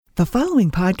The following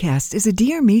podcast is a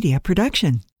Dear Media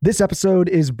production. This episode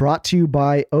is brought to you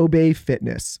by Obey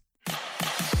Fitness.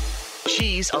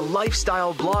 She's a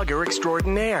lifestyle blogger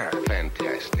extraordinaire.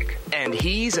 Fantastic. And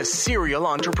he's a serial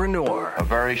entrepreneur. A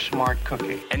very smart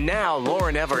cookie. And now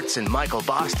Lauren Everts and Michael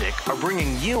Bosstick are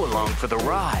bringing you along for the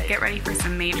ride. Get ready for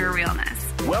some major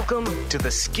realness. Welcome to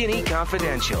the Skinny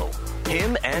Confidential.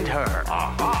 Him and her.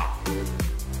 Aha!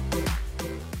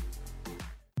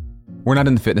 We're not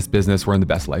in the fitness business, we're in the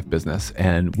best life business,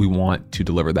 and we want to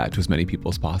deliver that to as many people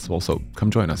as possible, so come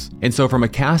join us. And so from a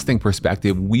casting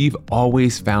perspective, we've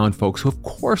always found folks who of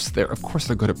course they're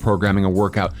good at programming a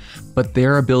workout, but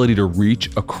their ability to reach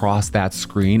across that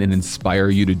screen and inspire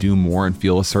you to do more and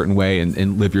feel a certain way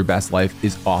and live your best life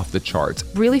is off the charts.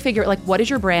 Really figure like, what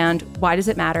is your brand? Why does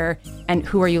it matter? And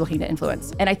who are you looking to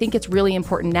influence? And I think it's really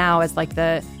important now as like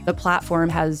the platform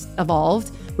has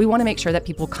evolved. We want to make sure that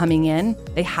people coming in,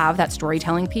 they have that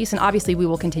storytelling piece. And obviously we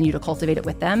will continue to cultivate it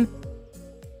with them.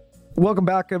 Welcome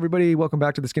back, everybody. Welcome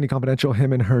back to the Skinny Confidential,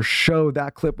 Him and Her show.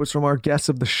 That clip was from our guests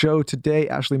of the show today,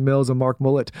 Ashley Mills and Mark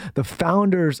Mullett, the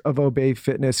founders of Obey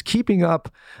Fitness, keeping up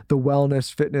the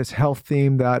wellness, fitness, health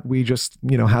theme that we just,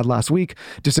 had last week.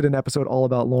 Just did an episode all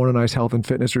about Lauren and I's health and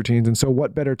fitness routines. And so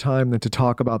what better time than to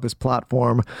talk about this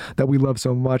platform that we love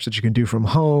so much that you can do from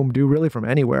home, do really from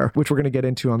anywhere, which we're going to get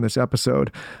into on this episode.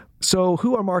 So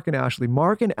who are Mark and Ashley?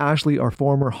 Mark and Ashley are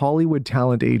former Hollywood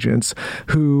talent agents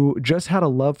who just had a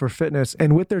love for fitness.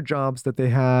 And with their jobs that they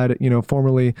had,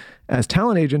 formerly as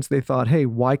talent agents, they thought, hey,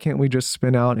 why can't we just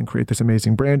spin out and create this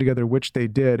amazing brand together, which they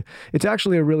did. It's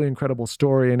actually a really incredible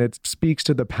story, and it speaks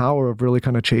to the power of really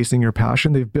kind of chasing your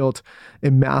passion. They've built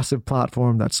a massive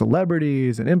platform that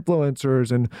celebrities and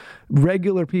influencers and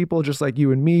regular people just like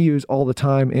you and me use all the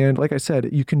time. And like I said,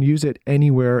 you can use it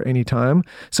anywhere, anytime.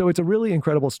 So it's a really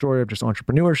incredible story of just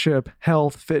entrepreneurship,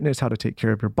 health, fitness, how to take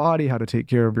care of your body, how to take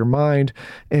care of your mind.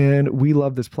 And we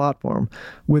love this platform.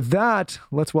 With that,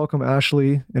 let's welcome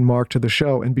Ashley and Mark to the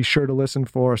show, and be sure to listen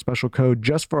for a special code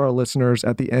just for our listeners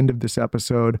at the end of this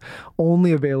episode.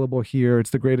 Only available here. It's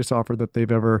the greatest offer that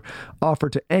they've ever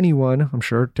offered to anyone, I'm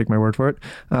sure. Take my word for it.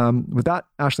 With that,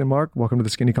 Ashley and Mark, welcome to the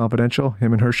Skinny Confidential,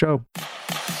 Him and Her show.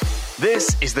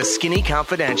 This is the Skinny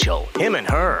Confidential. Him and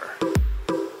her.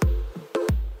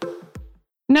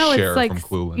 No, Cher it's like, from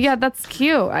Clueless. yeah, that's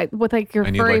cute. With like your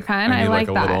furry pen, I like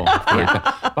that. Furry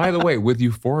pen. By the way, with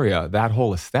Euphoria, that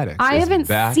whole aesthetic I is haven't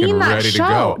back seen and that ready show. to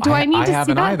go. Do I need to see I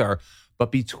haven't that? either.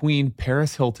 But between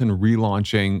Paris Hilton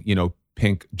relaunching,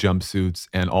 pink jumpsuits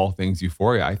and all things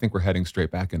Euphoria, I think we're heading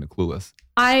straight back into Clueless.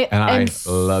 I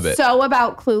love it. So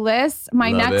about Clueless.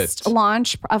 My Love next it.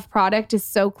 launch of product is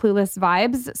so Clueless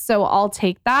vibes. So I'll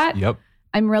take that. Yep.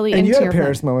 I'm really And into you had your a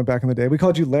Paris moment back in the day. We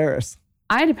called you Laris.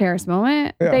 I had a Paris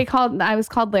moment. Yeah. I was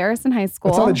called Laris in high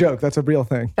school. That's not a joke. That's a real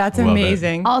thing. That's Love it.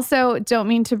 amazing. Also, don't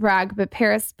mean to brag, but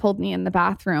Paris pulled me in the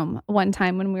bathroom one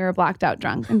time when we were blacked out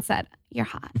drunk and said, "You're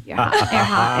hot, you're hot, you're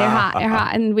hot, you're hot, you're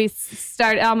hot." And we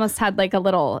almost had like a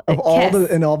little Of all kiss.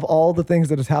 the things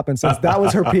that has happened since, that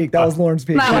was her peak. That was Lauren's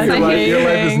peak. That was Your life has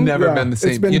amazing. never been the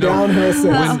same. It's been downhill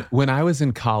since. When I was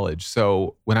in college,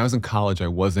 I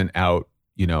wasn't out,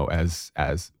 as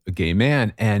a gay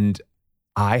man, and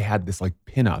I had this like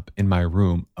pinup in my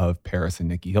room of Paris and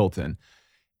Nikki Hilton.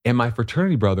 And my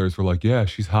fraternity brothers were like, "Yeah,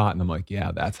 she's hot." And I'm like,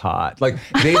 "Yeah, that's hot." Like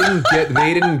they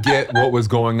didn't get what was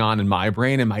going on in my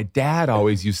brain. And my dad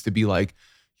always used to be like,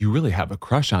 "You really have a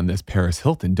crush on this Paris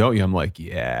Hilton, don't you?" I'm like,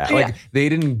 "Yeah." Like they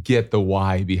didn't get the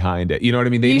why behind it. You know what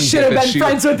I mean? They You should have been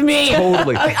friends with me.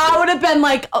 Totally. I would have been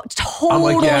like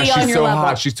totally I'm like, yeah, on she's your so level.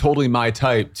 hot. She's totally my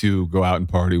type to go out and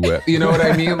party with. You know what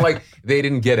I mean? Like they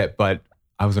didn't get it, but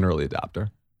I was an early adopter.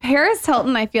 Paris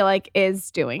Hilton, I feel like, is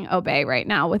doing Obey right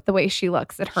now with the way she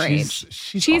looks at her age.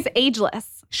 She's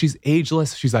ageless. She's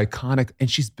ageless. She's iconic, and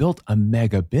she's built a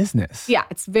mega business. Yeah,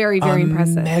 it's very, very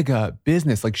impressive. Mega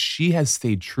business. Like she has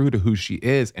stayed true to who she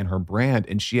is and her brand,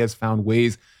 and she has found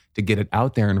ways to get it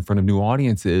out there in front of new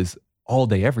audiences all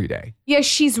day, every day. Yeah,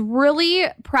 she's really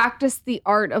practiced the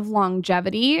art of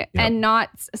longevity and not,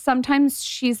 sometimes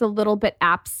she's a little bit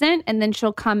absent and then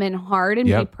she'll come in hard and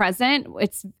be present.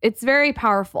 It's very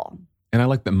powerful. And I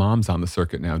like that Mom's on the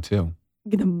circuit now too.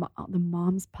 The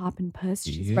mom's popping puss.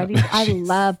 She's ready. I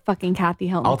love fucking Kathy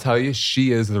Hilton. I'll tell you,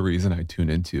 she is the reason I tune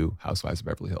into Housewives of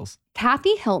Beverly Hills.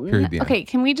 Kathy Hilton. Period, the end. Okay,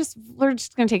 we're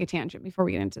just going to take a tangent before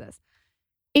we get into this.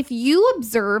 If you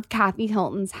observe Kathy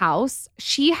Hilton's house,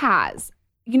 she has,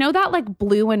 that like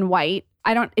blue and white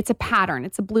it's a pattern.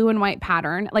 It's a blue and white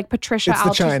pattern. Like Patricia. It's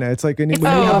the china. It's like when you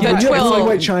have the blue and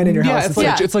white china in your house.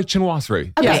 It's like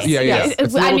chinoiserie. Okay. Yeah.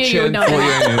 It's I knew you would know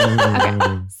that.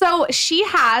 Okay. So she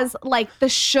has like the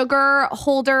sugar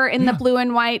holder in the blue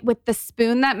and white with the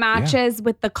spoon that matches,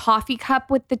 with the coffee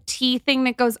cup with the tea thing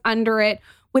that goes under it,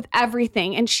 with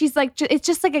everything. And she's like, it's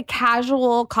just like a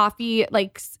casual coffee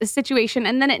like situation.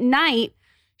 And then at night,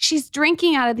 she's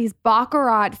drinking out of these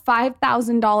Baccarat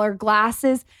 $5,000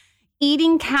 glasses,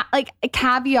 eating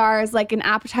caviar as like an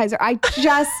appetizer.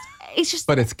 It's just.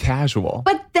 But it's casual.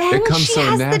 But then she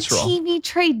has natural. the TV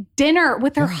tray dinner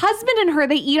with her husband and her.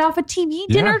 They eat off a TV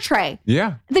dinner tray.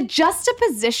 Yeah. The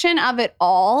juxtaposition of it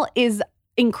all is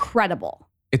incredible.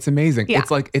 It's amazing. Yeah.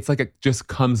 It's like it just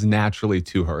comes naturally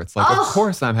to her. It's like, of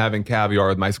course I'm having caviar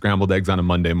with my scrambled eggs on a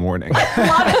Monday morning.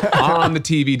 On the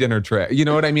TV dinner tray. You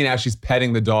know what I mean? As she's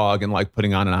petting the dog and like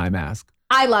putting on an eye mask.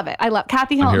 I love it.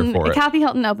 Kathy Hilton. Kathy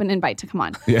Hilton, open invite to come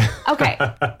on. Yeah. Okay.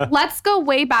 Let's go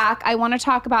way back. I want to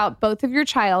talk about both of your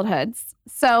childhoods.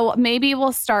 So maybe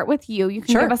we'll start with you. You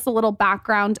can give us a little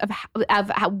background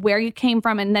of where you came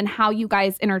from and then how you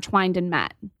guys intertwined and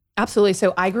met. Absolutely.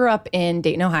 So I grew up in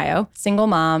Dayton, Ohio, single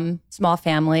mom, small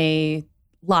family,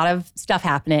 a lot of stuff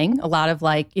happening, a lot of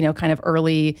like, kind of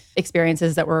early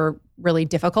experiences that were really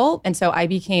difficult. And so I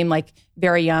became like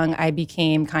very young, I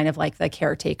became kind of like the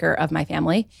caretaker of my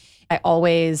family. I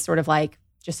always sort of like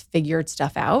just figured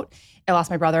stuff out. I lost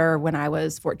my brother when I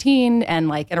was 14 and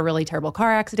like in a really terrible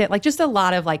car accident, like just a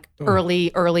lot of like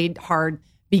early hard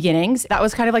beginnings. That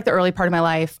was kind of like the early part of my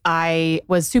life. I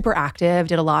was super active,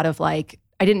 did a lot of like,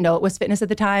 I didn't know it was fitness at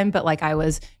the time, but like I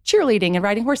was cheerleading and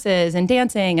riding horses and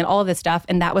dancing and all of this stuff.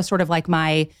 And that was sort of like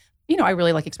my, I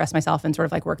really like express myself and sort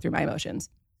of like work through my emotions.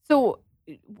 So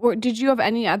did you have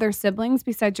any other siblings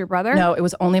besides your brother? No, it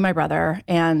was only my brother,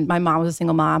 and my mom was a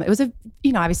single mom. It was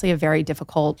obviously a very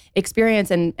difficult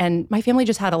experience. And my family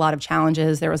just had a lot of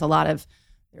challenges. There was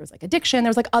like addiction. There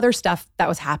was like other stuff that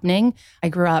was happening. I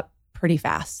grew up pretty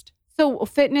fast. So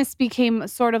fitness became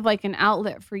sort of like an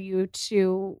outlet for you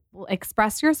to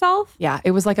express yourself? Yeah,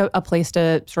 it was like a place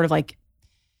to sort of like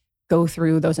go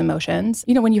through those emotions.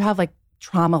 When you have like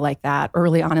trauma like that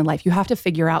early on in life, you have to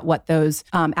figure out what those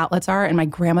outlets are. And my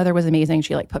grandmother was amazing.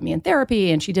 She like put me in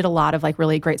therapy and she did a lot of like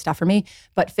really great stuff for me.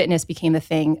 But fitness became the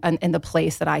thing and the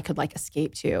place that I could like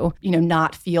escape to,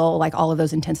 not feel like all of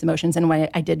those intense emotions. And when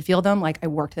I did feel them, like I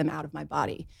worked them out of my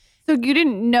body. So you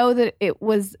didn't know that it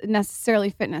was necessarily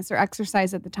fitness or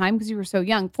exercise at the time because you were so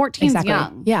young. 14's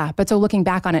young. Yeah. But so looking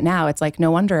back on it now, it's like,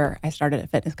 no wonder I started a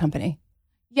fitness company.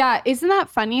 Yeah. Isn't that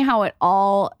funny how it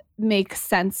all makes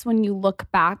sense when you look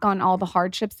back on all the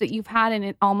hardships that you've had and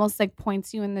it almost like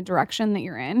points you in the direction that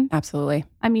you're in? Absolutely.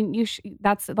 I mean,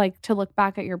 that's like to look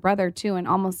back at your brother too and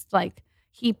almost like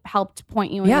he helped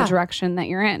point you in the direction that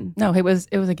you're in. No, it was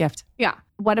a gift. Yeah.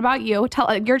 What about you?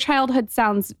 Your childhood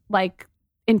sounds like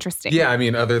interesting. Yeah, I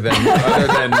mean, other than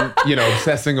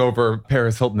obsessing over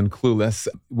Paris Hilton and Clueless,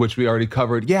 which we already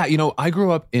covered. Yeah, I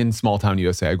grew up in small town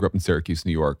USA. I grew up in Syracuse,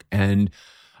 New York, and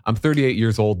I'm 38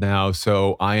 years old now,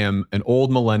 so I am an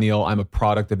old millennial. I'm a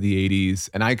product of the 80s,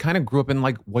 and I kind of grew up in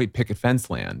like white picket fence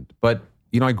land. But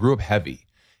I grew up heavy,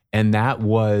 and that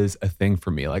was a thing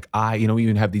for me. Like you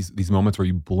even have these moments where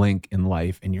you blink in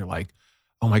life, and you're like,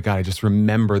 oh my God, I just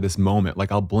remember this moment.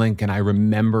 Like I'll blink and I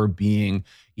remember being,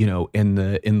 in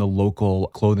the local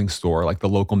clothing store, like the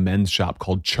local men's shop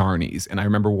called Charney's. And I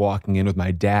remember walking in with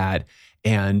my dad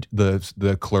and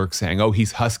the clerk saying, oh,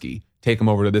 he's husky. Take him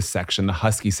over to this section, the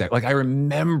husky section. Like I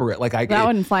remember it. Like that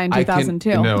wouldn't fly in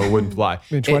 2002. No, it wouldn't fly.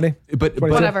 20? But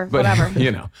whatever.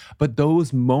 But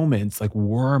those moments like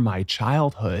were my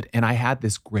childhood. And I had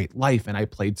this great life and I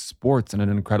played sports and an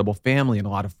incredible family and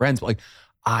a lot of friends. But like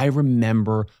I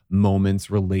remember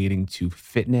moments relating to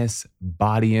fitness,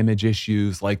 body image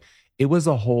issues. Like it was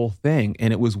a whole thing.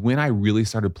 And it was when I really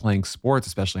started playing sports,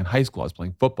 especially in high school. I was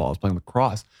playing football, I was playing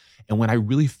lacrosse. And when I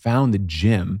really found the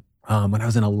gym, when I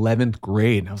was in 11th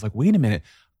grade, and I was like, wait a minute,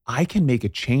 I can make a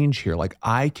change here. Like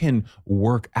I can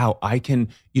work out. I can,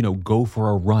 go for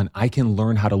a run. I can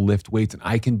learn how to lift weights and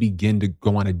I can begin to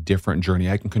go on a different journey.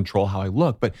 I can control how I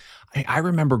look. But I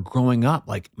remember growing up,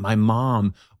 like my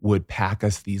mom would pack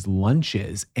us these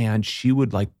lunches and she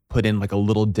would like put in like a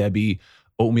Little Debbie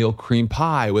oatmeal cream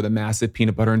pie with a massive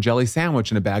peanut butter and jelly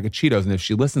sandwich and a bag of Cheetos. And if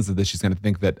she listens to this, she's going to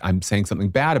think that I'm saying something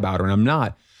bad about her and I'm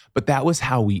not. But that was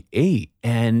how we ate.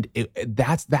 And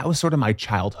that was sort of my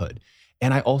childhood.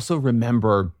 And I also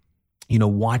remember,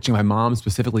 watching my mom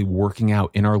specifically working out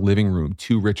in our living room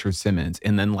to Richard Simmons.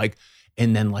 And then like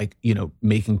and then like,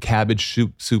 making cabbage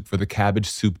soup for the cabbage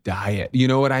soup diet. You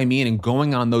know what I mean? And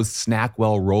going on those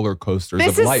Snackwell roller coasters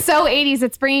This of life. is so 80s.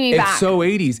 It's bringing me back. It's so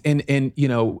 80s. And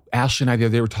Ashley and I, the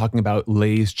other day, were talking about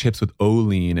Lay's chips with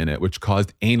Olean in it, which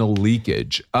caused anal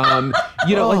leakage.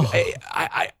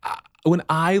 When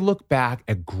I look back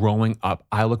at growing up,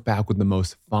 I look back with the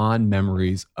most fond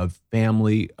memories of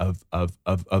family, of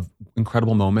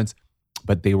incredible moments,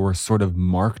 but they were sort of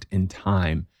marked in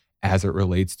time as it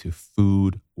relates to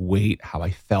food, weight, how I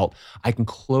felt. I can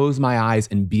close my eyes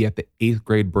and be at the 8th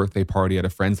grade birthday party at a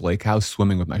friend's lake house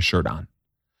swimming with my shirt on.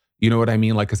 You know what I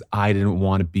mean? Like, because I didn't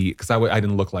want to be, because I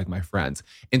didn't look like my friends.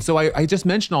 And so I just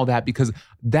mentioned all that because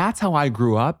that's how I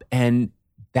grew up, and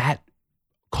that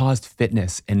caused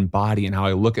fitness and body and how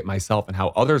I look at myself and how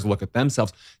others look at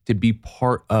themselves to be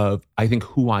part of, I think,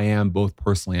 who I am both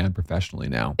personally and professionally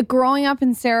now. Growing up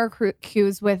in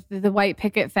Syracuse with the white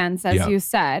picket fence, as you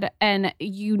said, and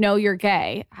you're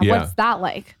gay. What's that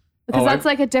like? Because that's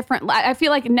like a different, I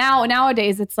feel like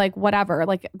nowadays it's like whatever,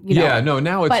 like,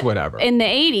 now it's whatever. In the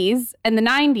 80s and the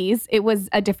 90s, it was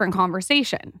a different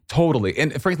conversation. Totally.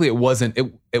 And frankly, it wasn't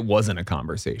a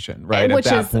conversation, right? Which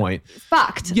at that is point.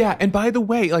 Fucked. Yeah. And by the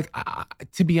way, like,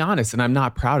 to be honest, and I'm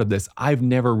not proud of this, I've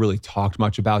never really talked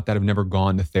much about that. I've never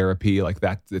gone to therapy. Like,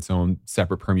 that's its own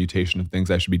separate permutation of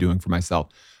things I should be doing for myself.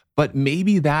 But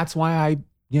maybe that's why I,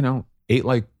 ate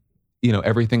like,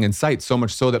 everything in sight, so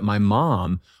much so that my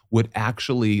mom would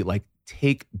actually like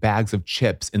take bags of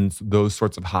chips and those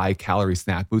sorts of high calorie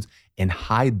snack foods and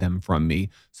hide them from me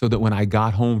so that when I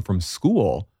got home from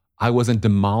school, I wasn't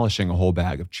demolishing a whole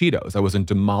bag of Cheetos. I wasn't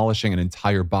demolishing an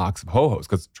entire box of Ho-Hos,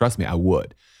 because trust me, I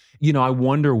would. I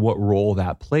wonder what role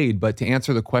that played. But to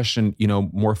answer the question,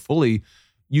 more fully,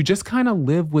 you just kind of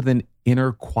live with an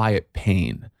inner quiet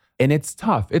pain. And it's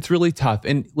tough. It's really tough.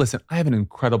 And listen, I have an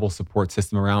incredible support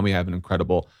system around me. I have an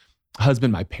incredible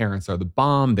husband. My parents are the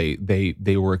bomb.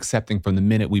 They were accepting from the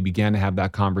minute we began to have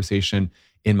that conversation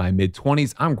in my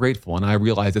mid-20s. I'm grateful. And I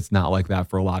realize it's not like that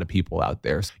for a lot of people out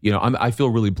there. So, I feel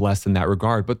really blessed in that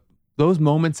regard. But those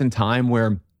moments in time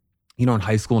where, in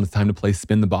high school and it's time to play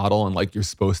spin the bottle and like you're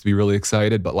supposed to be really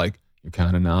excited, but like you're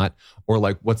kind of not. Or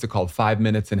like, what's it called? 5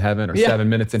 minutes in heaven or 7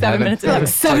 minutes in heaven. Like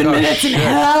 7 minutes in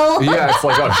hell. Yeah, it's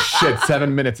like, oh shit,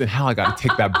 7 minutes in hell. I got to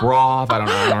take that bra off. I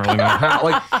don't really know how.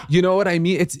 Like, you know what I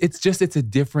mean? It's a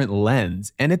different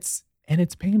lens, and it's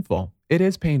painful. It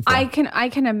is painful. I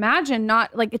can imagine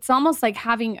not like, it's almost like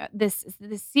having this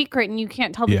secret and you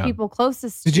can't tell the people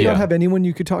closest to you. Did you not have anyone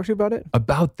you could talk to about it?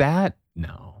 About that?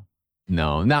 No.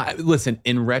 Not, listen,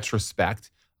 in retrospect,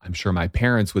 I'm sure my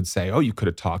parents would say, "Oh, you could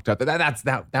have talked up."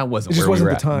 That wasn't where we were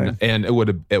at. The time. And it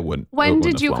wouldn't. When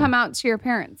did you come out to your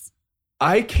parents?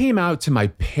 I came out to my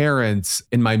parents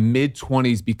in my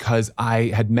mid-20s because I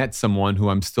had met someone who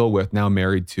I'm still with, now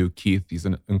married to, Keith. He's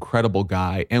an incredible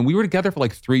guy. And we were together for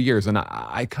like 3 years. And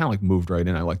I kind of like moved right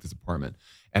in. I liked this apartment.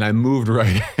 And I moved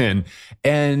right in.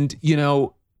 And,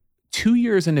 2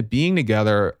 years into being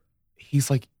together, he's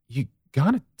like, you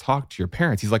gotta talk to your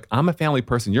parents. He's like, I'm a family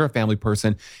person, you're a family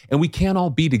person, and we can't all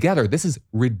be together. This is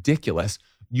ridiculous.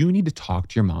 You need to talk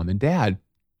to your mom and dad.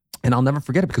 And I'll never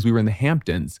forget it because we were in the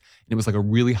Hamptons and it was like a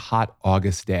really hot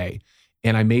August day.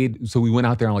 And so we went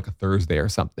out there on like a Thursday or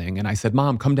something. And I said,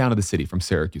 Mom, come down to the city from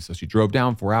Syracuse. So she drove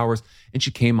down 4 hours and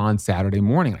she came on Saturday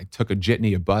morning. I took a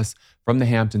jitney, a bus from the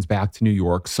Hamptons back to New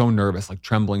York, so nervous, like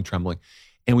trembling.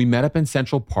 And we met up in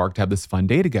Central Park to have this fun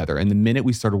day together. And the minute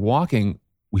we started walking,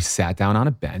 we sat down on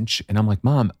a bench and I'm like,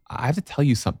 Mom, I have to tell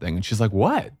you something. And she's like,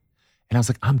 what? And I was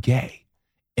like, I'm gay.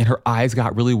 And her eyes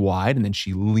got really wide and then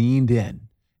she leaned in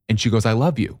and she goes, I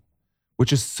love you,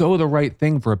 which is so the right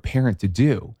thing for a parent to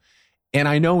do. And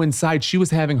I know inside she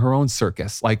was having her own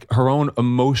circus, like her own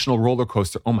emotional roller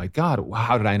coaster. Oh my God,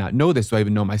 how did I not know this? Do I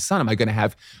even know my son? Am I going to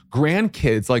have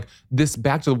grandkids? Like this,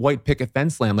 back to the white picket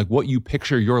fence land, like what you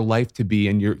picture your life to be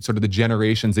and your sort of the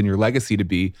generations and your legacy to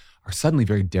be are suddenly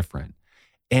very different.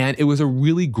 And it was a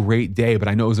really great day, but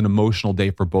I know it was an emotional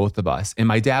day for both of us. And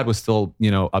my dad was still,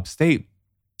 upstate.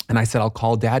 And I said, I'll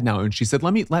call Dad now. And she said,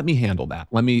 let me handle that.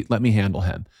 Let me handle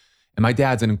him. And my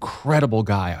dad's an incredible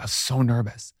guy. I was so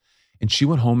nervous. And she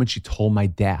went home and she told my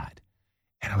dad.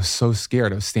 And I was so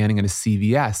scared. I was standing in a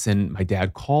CVS and my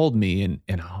dad called me and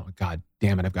oh God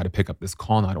damn it, I've got to pick up this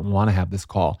call now. I don't want to have this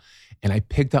call. And I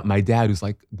picked up my dad, who's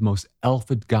like the most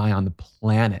alpha guy on the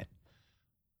planet,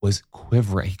 was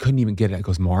quivering. He couldn't even get it. I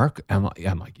goes, Mark? I'm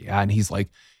like, yeah. And he's like,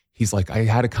 I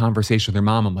had a conversation with your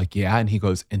mom. I'm like, yeah. And he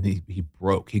goes, and he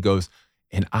broke. He goes,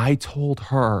 and I told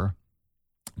her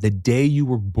the day you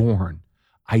were born,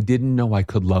 I didn't know I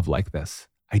could love like this.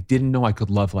 I didn't know I could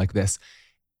love like this.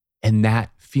 And that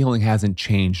feeling hasn't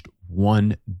changed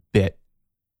one bit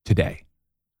today.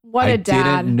 What a dad.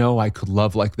 I didn't know I could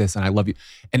love like this, and I love you.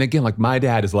 And again, like my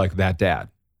dad is like that dad.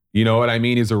 You know what I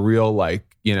mean? He's a real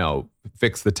like, you know,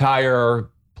 fix the tire,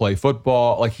 play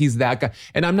football. Like he's that guy.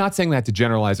 And I'm not saying that to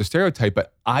generalize or stereotype,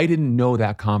 but I didn't know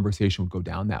that conversation would go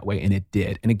down that way, and it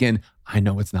did. And again, I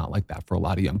know it's not like that for a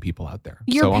lot of young people out there.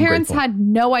 Your So I'm parents grateful. had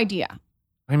no idea.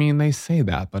 I mean, they say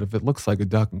that, but if it looks like a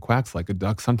duck and quacks like a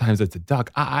duck, sometimes it's a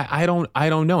duck. I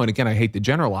don't know. And again, I hate to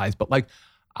generalize, but like,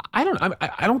 I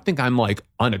don't think I'm like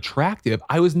unattractive.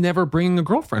 I was never bringing a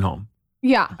girlfriend home.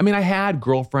 Yeah. I mean, I had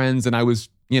girlfriends and I was,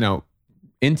 you know,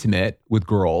 intimate with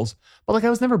girls, but like I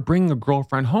was never bringing a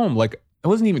girlfriend home. Like I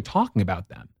wasn't even talking about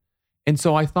them. And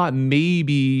so I thought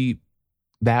maybe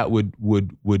that would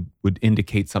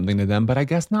indicate something to them, but I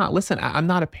guess not. Listen, I'm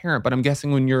not a parent, but I'm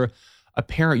guessing when you're a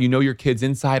parent, you know your kids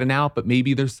inside and out, but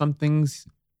maybe there's some things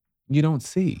you don't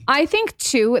see. I think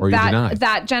too Or you deny.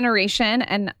 that generation,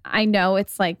 and I know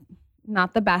it's like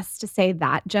not the best to say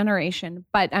that generation,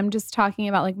 but I'm just talking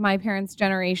about like my parents'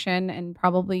 generation and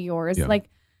probably yours. Yeah. Like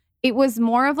it was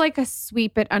more of like a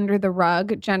sweep it under the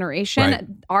rug generation. Right.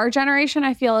 Our generation,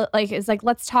 I feel like, is like,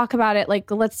 let's talk about it. Like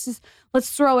let's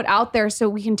throw it out there so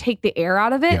we can take the air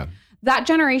out of it. Yeah. That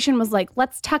generation was like,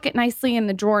 let's tuck it nicely in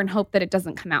the drawer and hope that it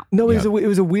doesn't come out. No, it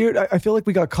was a weird, I feel like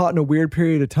we got caught in a weird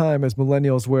period of time as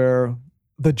millennials where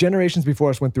the generations before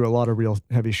us went through a lot of real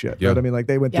heavy shit. Yeah. Right? I mean, like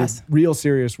they went Yes. through real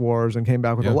serious wars and came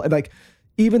back with a lot, like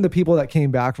even the people that came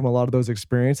back from a lot of those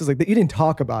experiences, like you didn't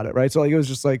talk about it, right? So like it was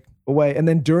just like away. And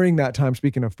then during that time,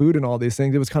 speaking of food and all these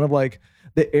things, it was kind of like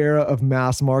the era of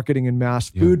mass marketing and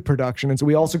mass food production. And so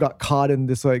we also got caught in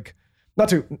this like,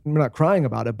 we're not crying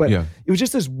about it, but it was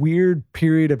just this weird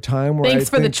period of time where Thanks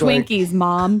for the think, Twinkies,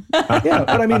 Mom. yeah,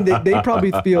 but I mean, they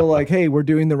probably feel like, hey, we're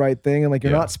doing the right thing, and like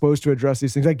you're not supposed to address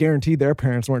these things. I guarantee their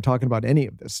parents weren't talking about any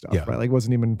of this stuff, right? Like it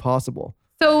wasn't even possible.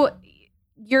 So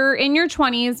you're in your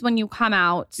 20s when you come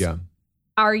out. Yeah.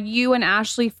 Are you and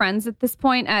Ashley friends at this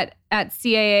point at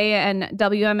CAA and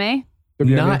WMA?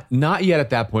 Not yet at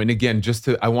that point. And again,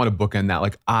 I want to bookend that.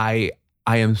 Like I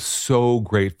am so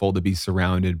grateful to be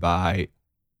surrounded by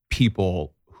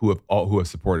people who have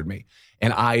supported me.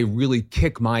 And I really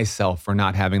kick myself for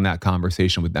not having that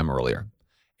conversation with them earlier.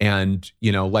 And,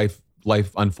 you know, life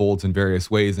unfolds in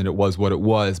various ways, and it was what it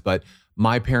was. But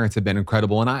my parents have been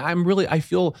incredible. And I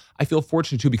feel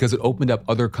fortunate too, because it opened up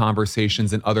other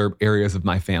conversations in other areas of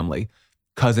my family.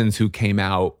 Cousins who came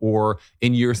out, or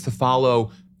in years to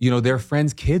follow, you know, their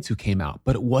friends' kids who came out,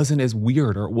 but it wasn't as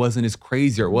weird, or it wasn't as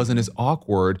crazy, or it wasn't as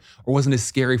awkward, or wasn't as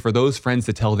scary for those friends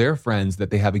to tell their friends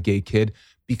that they have a gay kid,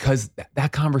 because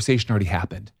that conversation already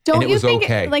happened. Don't and it you was think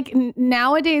okay. like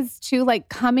nowadays too, like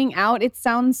coming out, it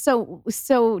sounds so it's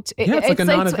like a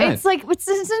non-event. It's like it's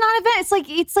a non-event. It's like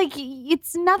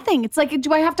it's nothing. It's like,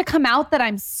 do I have to come out that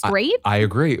I'm straight? I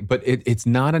agree, but it's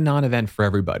not a non-event for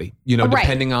everybody. You know, Right.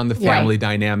 depending on the family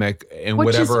dynamic and Which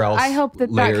whatever is- else I hope that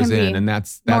layers can be in, and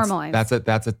that's normalized.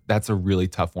 that's a really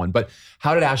tough one. But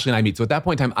how did Ashley and I meet? So at that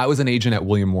point in time, I was an agent at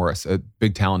William Morris, a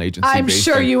big talent agency. I'm based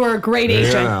sure in- you were a great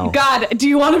agent. Yeah. God, do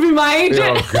you want to be my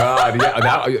agent? Oh God, yeah.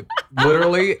 That,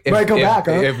 literally, Might go back,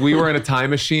 huh? if we were in a time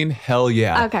machine, hell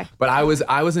yeah. Okay. But I was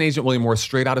an agent at William Morris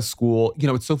straight out of school. You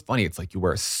know, it's so funny. It's like you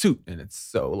wear a suit and it's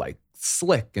so like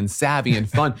slick and savvy and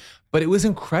fun. But it was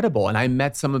incredible. And I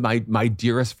met some of my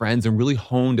dearest friends and really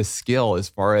honed a skill as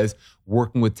far as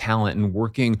working with talent and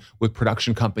working with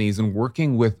production companies and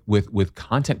working with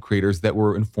content creators that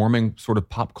were informing sort of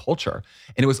pop culture.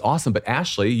 And it was awesome. But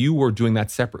Ashley, you were doing that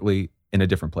separately in a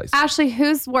different place. Ashley,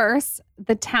 who's worse,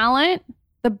 the talent,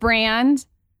 the brand,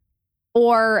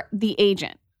 or the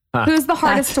agent? Who's the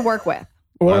hardest to work with?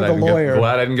 Or Glad I the didn't get- lawyer.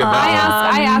 Glad I didn't get I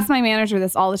that one. ask my manager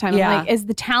this all the time. Yeah. I'm like, is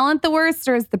the talent the worst,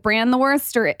 or is the brand the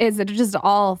worst, or is it just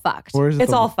all fucked? Or is it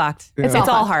It's the- all fucked. Yeah. It's all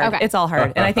fucked. hard. Okay. It's all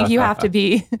hard. And I think you have to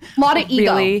be A lot of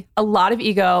ego. really a lot of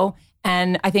ego.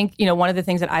 And I think, you know, one of the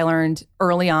things that I learned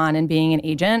early on in being an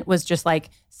agent was just like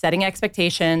setting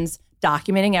expectations,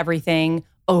 documenting everything,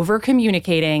 over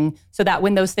communicating, so that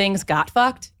when those things got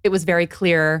fucked, it was very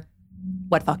clear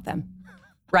what fucked them.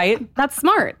 Right? That's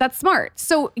smart. That's smart.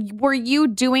 So were you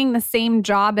doing the same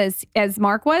job as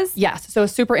Mark was? Yes. So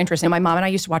it's super interesting. My mom and I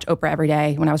used to watch Oprah every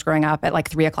day when I was growing up at like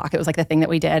 3:00. It was like the thing that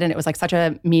we did. And it was like such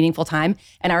a meaningful time.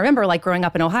 And I remember like growing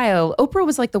up in Ohio, Oprah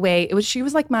was like she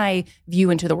was like my view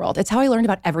into the world. It's how I learned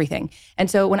about everything. And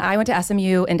so when I went to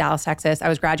SMU in Dallas, Texas, I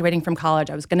was graduating from college.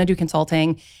 I was going to do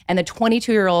consulting. And the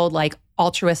 22-year-old like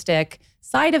altruistic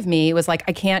side of me was like,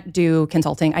 I can't do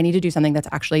consulting. I need to do something that's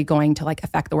actually going to like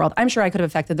affect the world. I'm sure I could have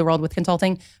affected the world with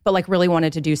consulting, but like really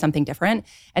wanted to do something different.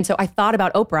 And so I thought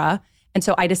about Oprah And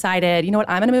so I decided, you know what,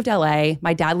 I'm going to move to LA.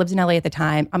 My dad lives in LA at the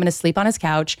time. I'm going to sleep on his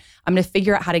couch. I'm going to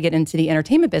figure out how to get into the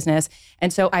entertainment business.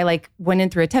 And so I went in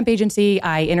through a temp agency.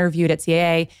 I interviewed at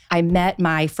CAA. I met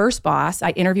my first boss.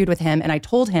 I interviewed with him and I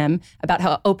told him about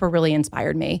how Oprah really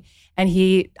inspired me. And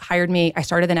he hired me. I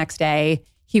started the next day.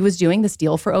 He was doing this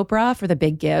deal for Oprah for The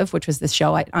Big Give, which was this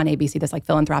show on ABC, this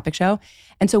philanthropic show.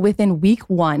 And so within week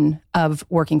 1 of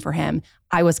working for him,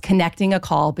 I was connecting a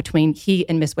call between he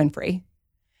and Miss Winfrey.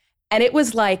 And it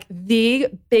was the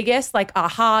biggest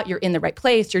aha, you're in the right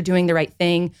place, you're doing the right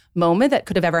thing moment that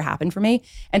could have ever happened for me.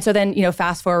 And so then,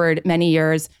 fast forward many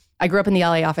years, I grew up in the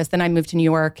LA office, then I moved to New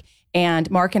York, and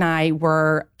Mark and I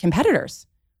were competitors.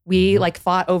 We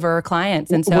fought over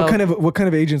clients. And so what kind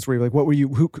of agents were you?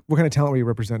 What kind of talent were you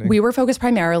representing? We were focused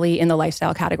primarily in the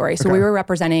lifestyle category. So we were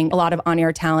representing a lot of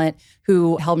on-air talent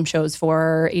who helmed shows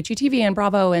for HGTV and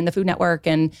Bravo and the Food Network,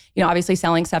 and obviously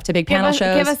selling stuff to big panel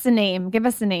shows. Give us a name. Give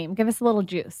us a little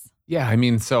juice. Yeah, I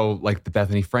mean, so the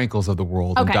Bethany Frankels of the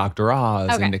world and Dr.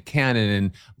 Oz and Nick Cannon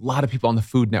and a lot of people on the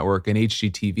Food Network and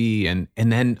HGTV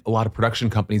and then a lot of production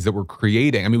companies that were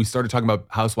creating. I mean, we started talking about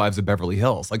Housewives of Beverly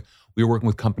Hills. We were working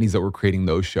with companies that were creating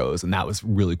those shows, and that was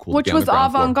really cool. Which was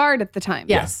avant-garde at the time.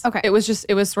 Yes. Okay. It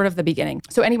was sort of the beginning.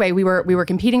 So anyway, we were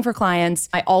competing for clients.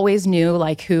 I always knew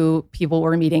who people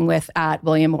were meeting with at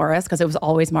William Morris because it was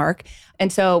always Mark.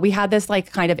 And so we had this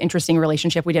kind of interesting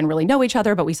relationship. We didn't really know each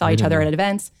other, but we saw each other at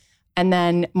events. And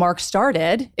then Mark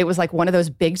started. It was one of those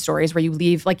big stories where you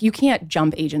leave, you can't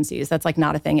jump agencies. That's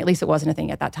not a thing. At least it wasn't a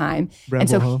thing at that time. Ramble, and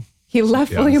so he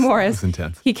left William Morris. It was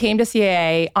intense. He came to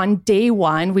CAA. On day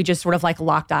 1, we just sort of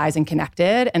locked eyes and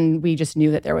connected. And we just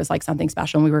knew that there was something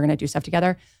special and we were going to do stuff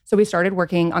together. So we started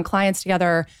working on clients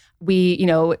together. We,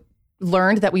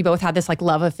 learned that we both had this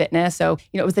love of fitness. So,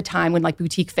 it was the time when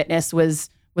boutique fitness was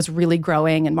really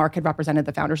growing, and Mark had represented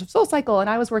the founders of SoulCycle, and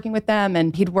I was working with them,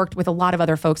 and he'd worked with a lot of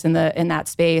other folks in that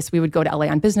space. We would go to LA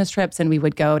on business trips, and we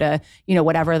would go to,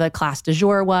 whatever the class du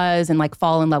jour was, and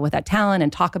fall in love with that talent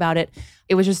and talk about it.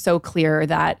 It was just so clear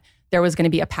that there was going to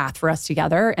be a path for us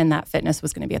together, and that fitness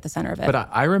was going to be at the center of it. But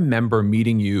I remember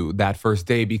meeting you that first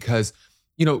day because,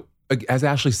 as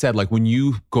Ashley said, like when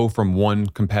you go from one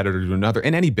competitor to another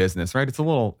in any business, right? It can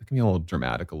be a little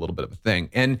dramatic, a little bit of a thing.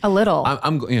 And a little.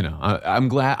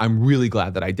 I'm really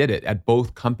glad that I did it. At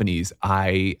both companies,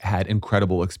 I had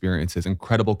incredible experiences,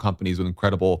 incredible companies with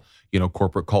incredible,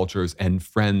 corporate cultures and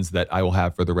friends that I will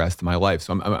have for the rest of my life.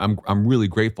 So I'm really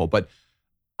grateful. But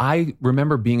I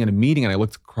remember being in a meeting and I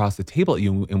looked across the table at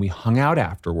you and we hung out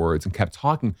afterwards and kept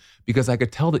talking because I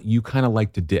could tell that you kind of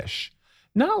like to dish.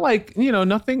 Not like,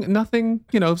 nothing,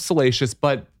 salacious,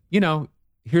 but,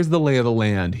 here's the lay of the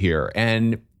land here.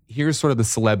 And here's sort of the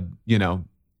celeb,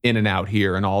 in and out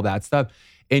here and all that stuff.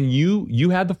 And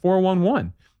you had the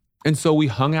 411. And so we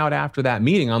hung out after that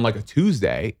meeting on like a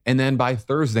Tuesday. And then by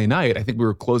Thursday night, I think we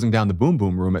were closing down the Boom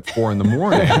Boom Room at 4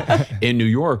 a.m. in New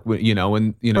York, I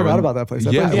forgot about that place.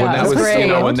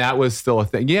 When that was still a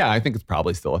thing. Yeah, I think it's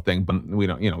probably still a thing, but we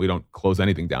don't close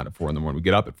anything down at 4 a.m. We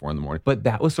get up at 4 a.m. But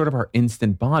that was sort of our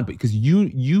instant bond because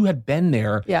you had been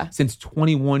there since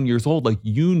 21 years old. Like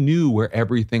you knew where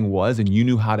everything was and you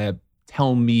knew how to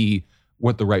tell me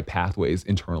what the right pathways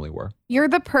internally were. You're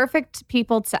the perfect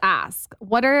people to ask.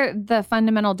 What are the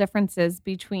fundamental differences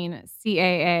between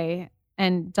CAA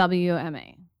and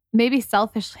WMA? Maybe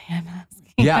selfishly, I'm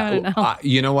asking. Yeah, I don't know.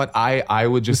 You know what? I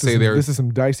would just say this is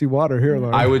some dicey water here,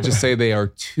 Lauren. I would just say they are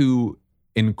two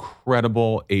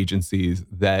incredible agencies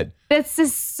that. This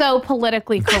is so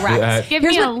politically correct. Give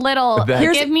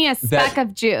me a speck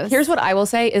of juice. Here's what I will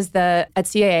say is at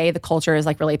CAA, the culture is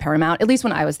like really paramount. At least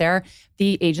when I was there,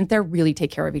 the agents there really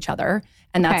take care of each other.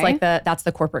 And that's that's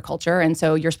the corporate culture. And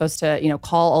so you're supposed to,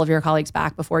 call all of your colleagues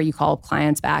back before you call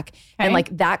clients back. Okay. And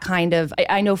like that kind of,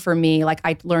 I know for me, like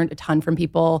I learned a ton from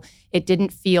people. It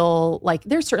didn't feel like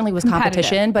there certainly was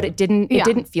competition, but it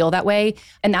didn't feel that way.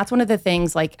 And that's one of the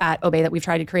things like at Obey that we've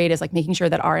tried to create is like making sure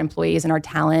that our employees and our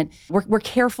talent, we're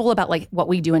careful about like what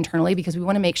we do internally because we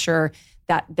want to make sure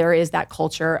that there is that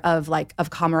culture of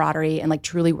camaraderie and like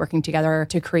truly working together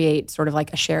to create sort of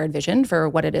like a shared vision for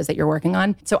what it is that you're working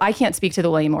on. So I can't speak to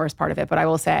the William Morris part of it, but I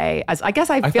will say, I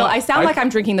sound like I'm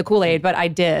drinking the Kool-Aid, but I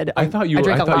did. I thought you were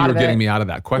getting me out of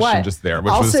that question just there,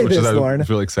 which I was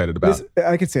really excited about.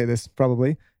 I could say this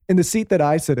probably. In the seat that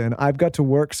I sit in, I've got to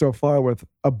work so far with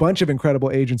a bunch of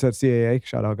incredible agents at CAA.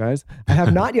 Shout out, guys. I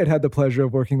have not yet had the pleasure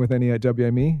of working with any at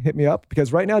WME. Hit me up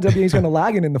because right now WME is going to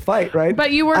lag in the fight, right?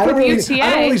 But you work with UTA. I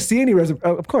don't really see any.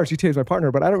 Of course, UTA is my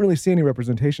partner, but I don't really see any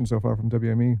representation so far from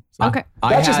WME. So okay,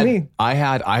 that's just me.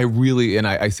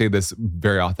 I say this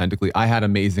very authentically. I had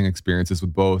amazing experiences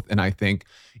with both, and I think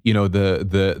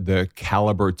the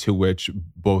caliber to which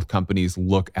both companies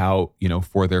look out,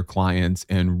 for their clients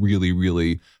and really,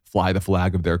 really fly the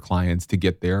flag of their clients to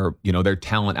get their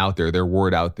talent out there, their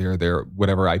word out there, their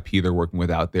whatever IP they're working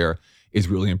with out there is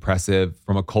really impressive.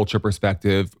 From a culture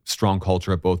perspective, strong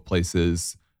culture at both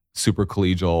places, super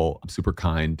collegial, super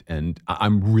kind, and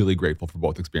I'm really grateful for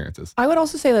both experiences. I would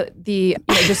also say that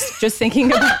just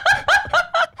thinking about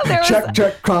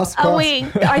Check, cross.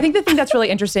 I think the thing that's really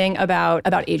interesting about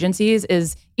agencies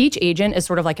is each agent is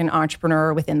sort of like an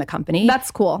entrepreneur within the company.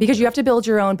 That's cool. Because you have to build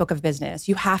your own book of business.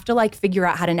 You have to figure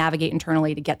out how to navigate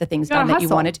internally to get the things done that you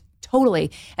wanted.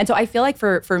 Totally. And so I feel like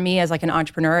for me as an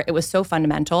entrepreneur, it was so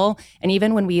fundamental. And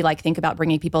even when we think about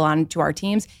bringing people on to our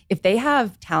teams, if they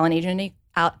have talent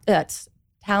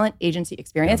agency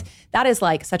experience, that is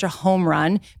such a home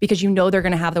run because they're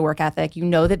going to have the work ethic.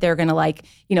 That they're going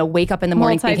to, wake up in the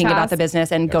morning thinking about the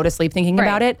business and go to sleep thinking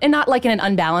about it. And not in an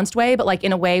unbalanced way, but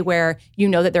in a way where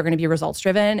that they're going to be results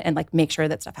driven and make sure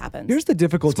that stuff happens. Here's the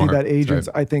difficulty that agents,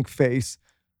 I think, face,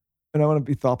 and I want to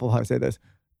be thoughtful how I say this.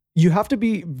 You have to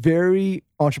be very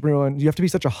entrepreneurial and you have to be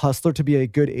such a hustler to be a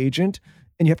good agent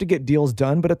and you have to get deals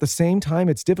done. But at the same time,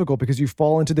 it's difficult because you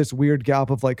fall into this weird gap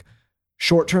of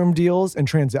short-term deals and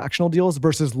transactional deals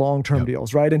versus long-term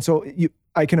deals, right? And so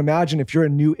I can imagine if you're a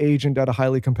new agent at a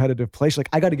highly competitive place,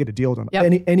 I got to get a deal done.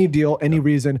 Yep. Any deal, any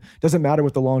reason, doesn't matter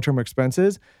what the long-term expense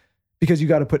is because you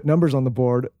got to put numbers on the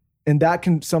board. And that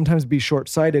can sometimes be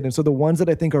short-sighted. And so the ones that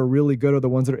I think are really good are the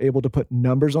ones that are able to put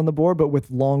numbers on the board, but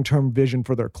with long-term vision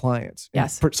for their clients.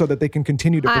 Yes. So that they can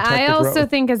continue to protect the growth. I also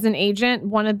think as an agent,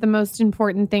 one of the most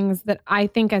important things that I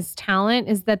think as talent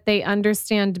is that they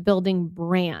understand building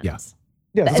brands. Yes.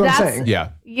 Yeah, that's what I'm saying.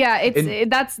 Yeah,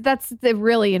 that's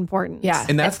really important. Yeah.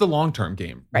 And that's the long-term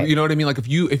game. Right. You know what I mean?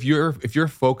 If you're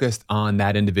focused on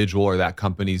that individual or that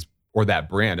company's or that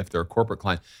brand, if they're a corporate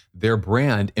client, their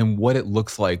brand and what it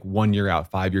looks like 1 year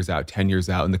out, 5 years out, 10 years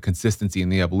out, and the consistency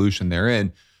and the evolution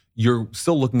therein, you're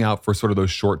still looking out for sort of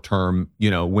those short-term,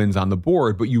 wins on the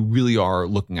board, but you really are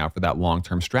looking out for that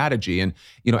long-term strategy. And,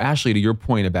 Ashley, to your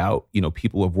point about,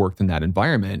 people who have worked in that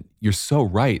environment, you're so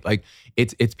right.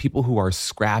 It's people who are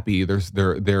scrappy.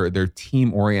 They're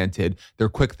team-oriented. They're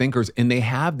quick thinkers, and they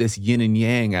have this yin and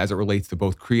yang as it relates to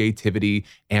both creativity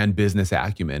and business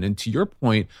acumen. And to your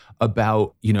point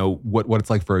about, what it's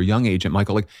like for a young agent,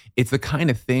 Michael, it's the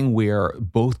kind of thing where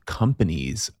both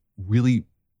companies really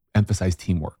emphasize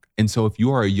teamwork. And so if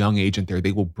you are a young agent there,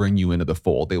 they will bring you into the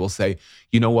fold. They will say,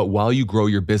 you know what, while you grow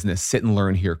your business, sit and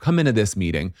learn here, come into this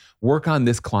meeting, work on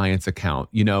this client's account,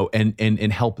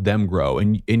 and help them grow.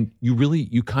 And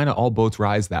you kind of all boats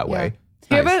rise that way.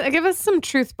 Give us some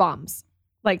truth bombs.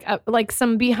 Like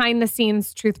some behind the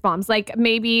scenes truth bombs,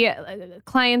 maybe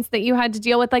clients that you had to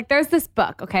deal with. There's this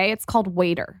book, okay? It's called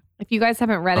Waiter. If you guys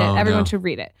haven't read it, everyone should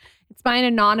read it. It's by an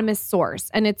anonymous source.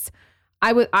 And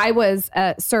I was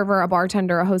a server, a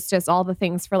bartender, a hostess, all the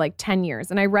things for 10 years.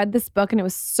 And I read this book and it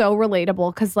was so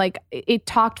relatable because it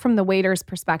talked from the waiter's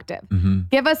perspective. Mm-hmm.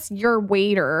 Give us your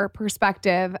waiter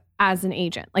perspective as an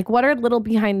agent. What are little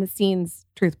behind the scenes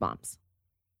truth bombs?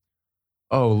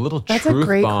 Oh, That's a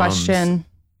great question.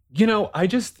 I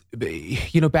just,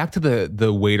 back to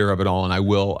the waiter of it all, and I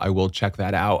will check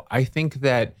that out. I think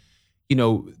that,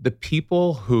 the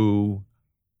people who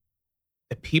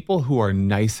are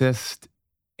nicest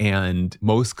and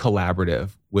most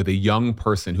collaborative with a young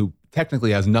person who technically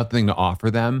has nothing to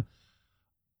offer them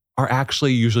are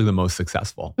actually usually the most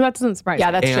successful. That doesn't surprise me.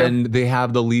 Yeah, that's true. And they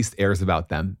have the least airs about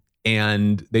them.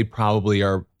 And they probably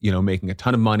are, making a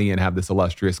ton of money and have this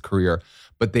illustrious career,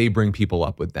 but they bring people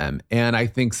up with them. And I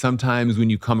think sometimes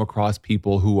when you come across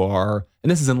people who are,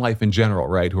 and this is in life in general,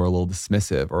 right, who are a little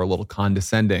dismissive or a little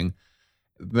condescending,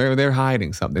 they're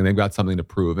hiding something. They've got something to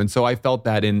prove. And so I felt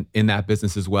that in that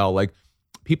business as well.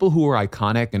 People who are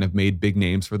iconic and have made big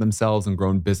names for themselves and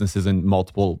grown businesses in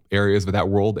multiple areas of that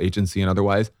world, agency and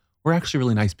otherwise, were actually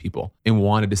really nice people and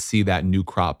wanted to see that new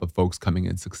crop of folks coming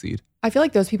in succeed. I feel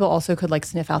like those people also could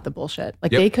sniff out the bullshit.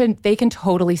 Yep. They can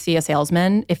totally see a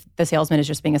salesman if the salesman is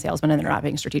just being a salesman and they're not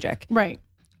being strategic. Right.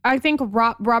 I think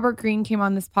Robert Greene came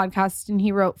on this podcast and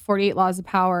he wrote 48 Laws of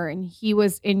Power, and he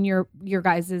was in your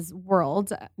guys'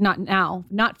 world,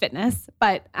 not fitness,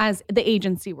 but as the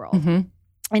agency world. Mm-hmm.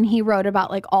 And he wrote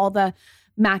about all the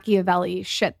Machiavelli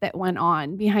shit that went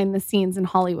on behind the scenes in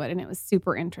Hollywood, and it was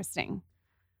super interesting.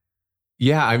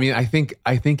 Yeah, I mean, I think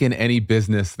in any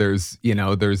business there's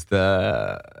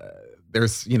a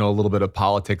little bit of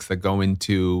politics that go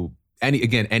into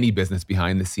any business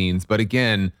behind the scenes, but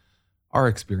again, our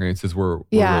experiences were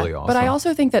really awesome. But I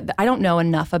also think that I don't know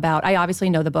enough about, I obviously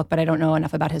know the book, but I don't know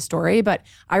enough about his story. But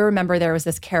I remember there was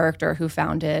this character who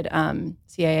founded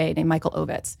CAA named Michael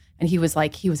Ovitz. And he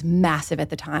was massive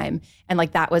at the time. And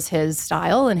like that was his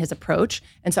style and his approach.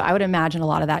 And so I would imagine a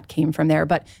lot of that came from there.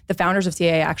 But the founders of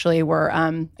CAA actually were,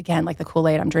 again, like the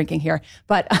Kool-Aid I'm drinking here,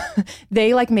 but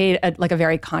they like made a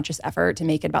very conscious effort to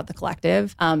make it about the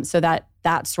collective. So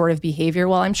that sort of behavior,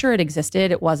 while I'm sure it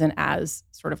existed, it wasn't as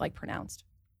sort of like pronounced.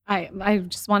 I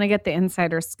just want to get the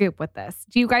insider scoop with this.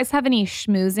 Do you guys have any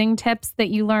schmoozing tips that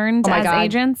you learned as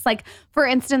agents? Like, for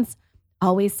instance,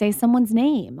 always say someone's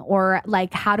name, or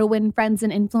like how to win friends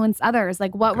and influence others.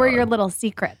 Like, what were your little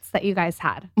secrets that you guys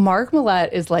had? Mark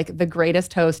Mullett is like the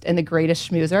greatest host and the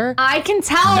greatest schmoozer. I can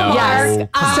tell, No. Mark. Yes.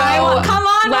 So come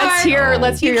on, Let's Mark. hear your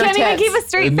You can't even tips. keep a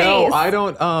straight face. No, I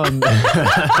don't.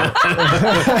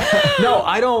 No,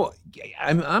 I don't.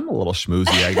 I'm a little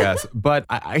schmoozy, I guess. But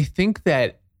I think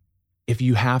that if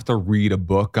you have to read a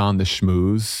book on the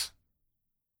schmooze,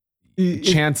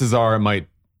 chances are it might.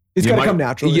 It's got to come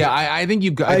natural. Yeah, I think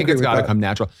I think it's got to come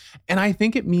natural. And I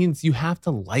think it means you have to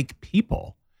like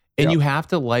people. And you have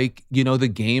to like, the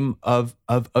game of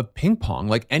ping pong.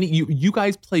 Like you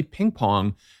guys play ping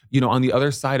pong, on the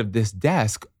other side of this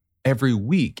desk every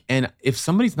week. And if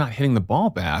somebody's not hitting the ball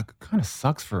back, it kind of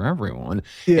sucks for everyone.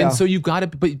 Yeah. And so you've got to,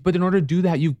 but in order to do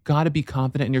that, you've got to be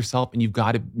confident in yourself and you've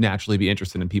got to naturally be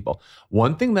interested in people.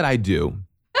 One thing that I do,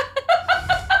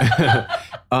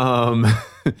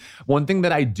 one thing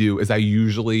that I do is I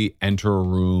usually enter a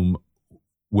room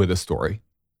with a story.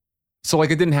 So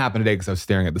like it didn't happen today because I was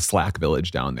staring at the Slack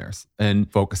village down there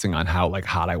and focusing on how like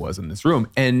hot I was in this room.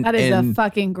 And that is a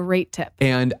fucking great tip.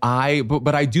 And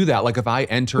but I do that. Like if I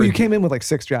enter, well, you came in with like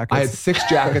 6 jackets. I had 6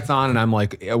 jackets on, and I'm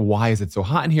like, why is it so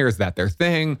hot in here? Is that their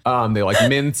thing? They like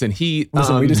mints and heat.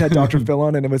 Listen, we just had Dr. Phil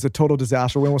on, and it was a total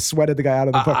disaster. We almost sweated the guy out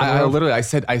of the fucking room. Literally, I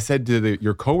said to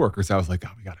your coworkers, I was like,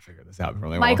 oh, we got to figure this out.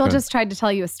 Michael just tried to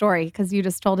tell you a story because you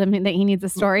just told him that he needs a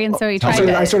story, and so he tried I to tell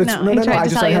you a story.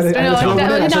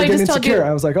 No, he just told you.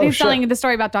 I was like, oh, he's telling you the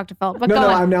story about Dr. Phil. But no,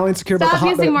 I'm now insecure about the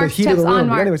heat of the room.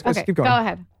 But anyways, okay, keep going. Go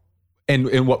ahead.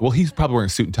 And what? Well, he's probably wearing a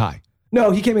suit and tie.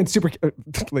 No, he came in super,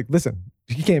 listen,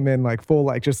 he came in like full,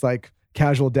 like just like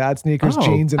casual dad sneakers,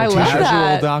 jeans, and a t-shirt.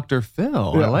 Casual Dr.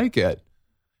 Phil. Yeah. I like it.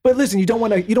 But listen, you don't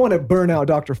want to burn out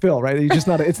Dr. Phil, right? It's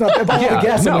not about all the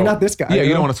guests. No. I mean, not this guy. Yeah,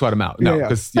 you don't want to sweat him out. No,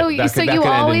 because so you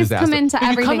always come into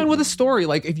everything. You come in with a story.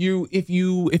 Like if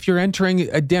you're entering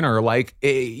a dinner, like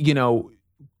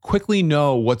quickly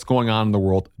know what's going on in the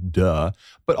world. Duh.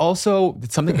 But also,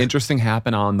 did something interesting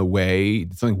happen on the way?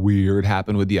 Did something weird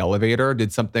happen with the elevator?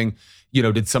 Did something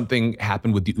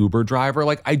happen with the Uber driver?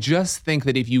 Like, I just think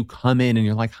that if you come in and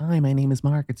you're like, hi, my name is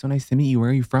Mark. It's so nice to meet you.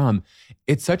 Where are you from?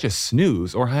 It's such a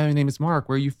snooze. Or, hi, my name is Mark.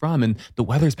 Where are you from? And the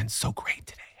weather's been so great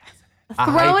today.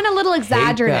 Throw in a little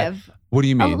exaggerative. What do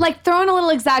you mean? Like throw in a little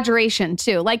exaggeration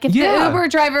too. Like if the Uber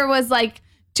driver was like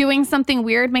doing something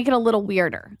weird, make it a little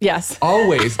weirder. Yes.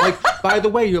 Always. Like, by the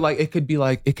way, you're like, it could be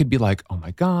like, oh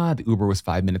my God, the Uber was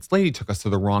 5 minutes late. He took us to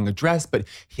the wrong address, but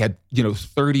he had,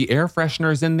 30 air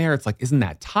fresheners in there. It's like, isn't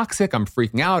that toxic? I'm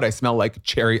freaking out. I smell like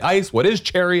cherry ice. What is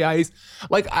cherry ice?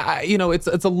 Like,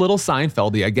 it's a little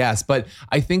Seinfeldy, I guess. But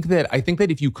I think that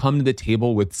if you come to the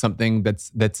table with something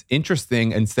that's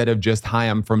interesting, instead of just, hi,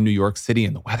 I'm from New York City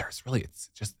and the weather is really, it's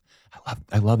just,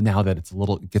 I love now that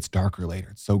it gets darker later.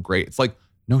 It's so great. It's like,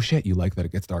 no shit, you like that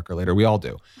it gets darker later. We all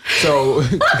do. So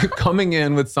coming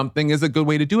in with something is a good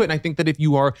way to do it. And I think that if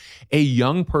you are a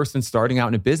young person starting out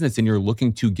in a business and you're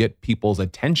looking to get people's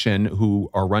attention who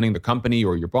are running the company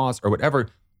or your boss or whatever,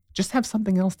 just have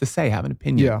something else to say, have an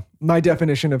opinion. Yeah. My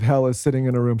definition of hell is sitting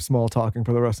in a room small talking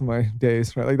for the rest of my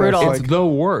days. Right? Like Brutal. It's the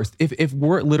worst. If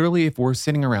we're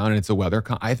sitting around and it's a weather,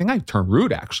 I think I turn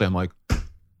rude actually. I'm like,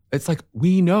 it's like,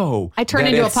 we know. I turn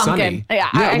into a pumpkin. Sunny.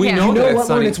 Yeah, we know that it's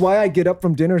sunny. It's why I get up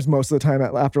from dinners most of the time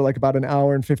after like about an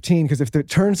hour and 15. Because if it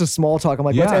turns to small talk, I'm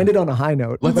like, let's end it on a high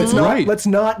note. Let's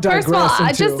not digress. First of all,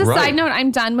 just a Right. side note,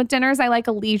 I'm done with dinners. I like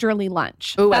a leisurely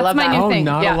lunch. Ooh, That's I love my that. new thing.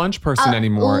 Not a lunch person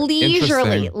anymore.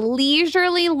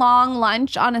 Leisurely long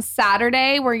lunch on a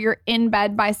Saturday where you're in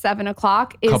bed by 7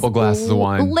 o'clock is couple glasses of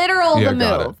wine. The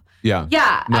move. Yeah.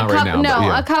 Yeah.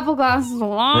 A couple glasses of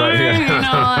wine,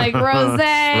 like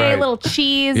rosé, little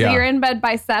cheese. Yeah. You're in bed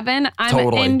by 7.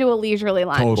 I'm into a leisurely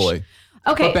lunch. Totally.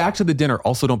 Okay. But back to the dinner.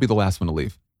 Also, don't be the last one to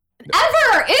leave.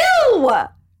 Ever. Ew.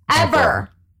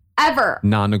 Ever.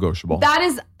 Non-negotiable.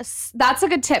 That's a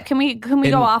good tip. Can we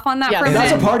go off on that for a And minute?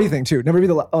 that's a party thing too. Never be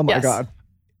the oh my God.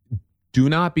 Do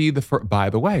not be the first. By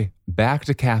the way, back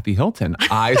to Kathy Hilton.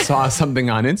 I saw something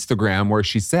on Instagram where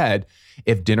she said,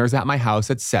 if dinner's at my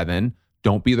house at 7,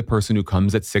 Don't be the person who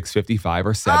comes at 6:55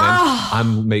 or 7.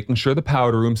 I'm making sure the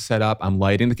powder room's set up. I'm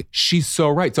lighting the. She's so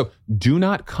right. So do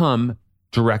not come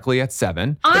directly at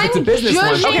 7. I'm if it's a business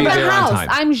lunch, zhuzhing be the there on house. time.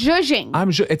 I'm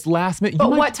zhuzhing. It's last minute.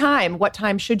 But what time? What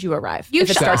time should you arrive? You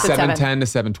if it should- starts at 7? 7:10 to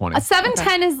 7:20. A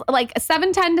 7:10 is like a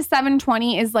 7:10 to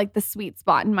 7:20 is like the sweet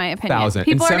spot in my opinion. 1,000.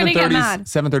 People And are gonna get mad.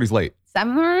 7:30's late.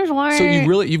 7:30 is late. So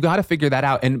you've got to figure that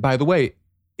out. And by the way,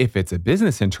 if it's a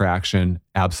business interaction,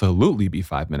 absolutely be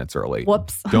 5 minutes early.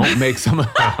 Whoops. Don't make some.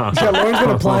 Yeah, Lauren's been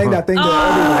applying that thing to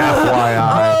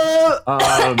FYI.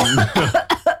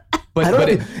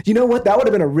 You know what? That would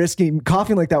have been a risky,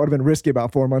 coughing like that would have been risky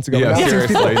about 4 months ago. Yeah, Now it seems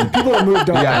seriously. People have moved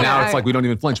on. Yeah, now it's like we don't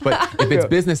even flinch. But if it's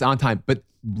business on time, but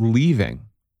leaving,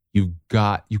 you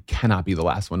cannot be the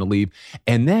last one to leave.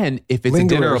 And then if it's a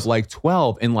dinner of like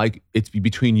 12 and like it's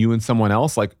between you and someone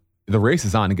else, like the race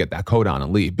is on to get that coat on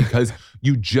and leave because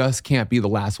you just can't be the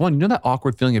last one. You know that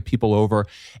awkward feeling of people over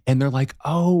and they're like,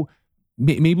 oh,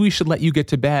 maybe we should let you get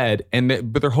to bed.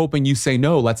 But they're hoping you say,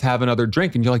 no, let's have another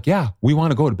drink. And you're like, yeah, we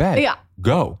want to go to bed. Yeah.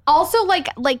 Go. Also,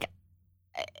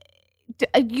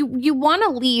 you want to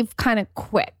leave kind of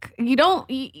quick. You don't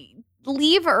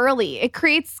leave early. It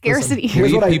creates scarcity.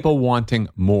 Here's what people wanting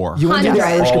more. You want to do the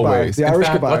Irish goodbye. Always. The In Irish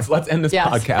fact, goodbye. Let's end this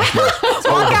podcast.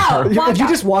 Walk out. If you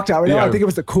just walked out right now, I think it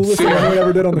was the coolest thing anyone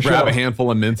ever did on the show. Grab a handful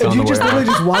of mints If on you the just way literally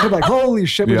out. just walked up like, holy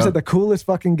shit, we just Yeah. had the coolest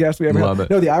fucking guest we ever Love had. it.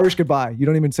 No, the Irish goodbye. You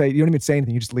don't even say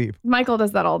anything. You just leave. Michael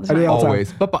does that all the I do time. it all the time.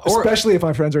 Always. Or- Especially if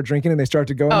my friends are drinking and they start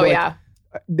to go. and Oh, they're yeah.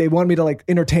 like, they want me to like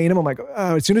entertain them. I'm like,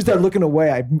 oh, as soon as they're looking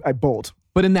away, I bolt.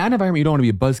 But in that environment, you don't want to be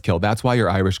a buzzkill. That's why you're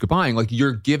Irish goodbying. Like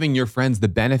you're giving your friends the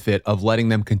benefit of letting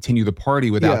them continue the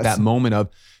party without Yes. that moment of,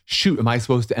 shoot, am I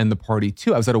supposed to end the party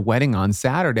too? I was at a wedding on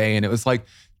Saturday and it was like,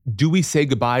 do we say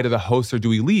goodbye to the host or do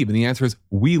we leave? And the answer is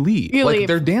we leave. You like leave.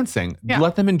 they're dancing. Yeah.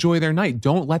 Let them enjoy their night.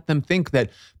 Don't let them think that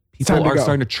people time to are go.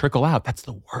 starting to trickle out. That's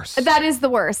the worst. That is the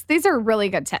worst. These are really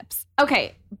good tips.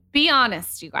 Okay, be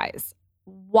honest, you guys.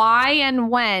 Why and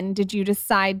when did you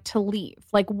decide to leave?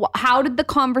 Like, how did the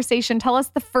conversation, tell us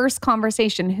the first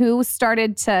conversation. Who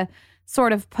started to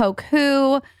sort of poke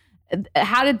who?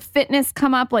 How did fitness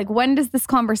come up? Like, when does this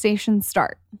conversation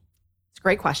start? It's a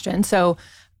great question. So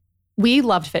we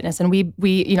loved fitness and we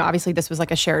obviously this was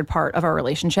like a shared part of our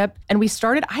relationship. And we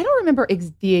started, I don't remember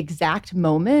the exact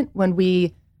moment when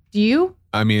do you?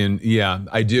 I mean, yeah,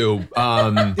 I do.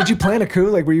 Did you plan a coup?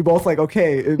 Like, were you both like,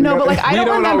 okay? No, but like I we don't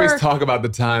don't remember. always talk about the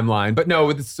timeline, but no,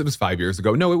 it was 5 years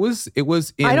ago. No, it was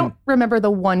in. I don't remember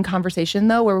the one conversation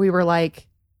though where we were like,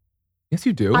 Yes,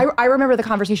 you do. I remember the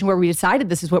conversation where we decided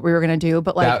this is what we were going to do,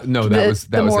 but like that was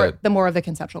it. The more of the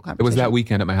conceptual It conversation. was that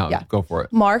weekend at my house. Yeah. Go for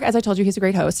it. Mark, as I told you, he's a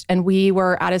great host, and we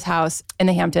were at his house in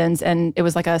the Hamptons, and it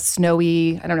was like a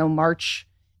snowy, I don't know, March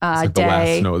It's like day. the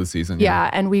last snow of the season. Yeah,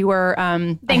 and we were.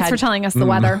 Thanks for telling us the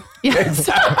weather. Yes.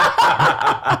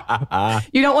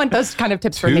 You don't want those kind of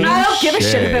tips from me. I don't give a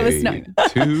shit if it was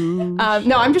snowing.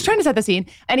 No, I'm just trying to set the scene.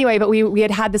 Anyway, but we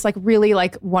had this like really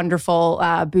like wonderful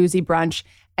boozy brunch,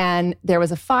 and there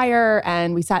was a fire,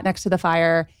 and we sat next to the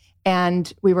fire,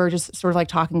 and we were just sort of like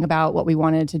talking about what we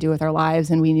wanted to do with our lives,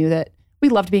 and we knew that we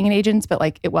loved being an agent, but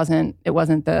like it wasn't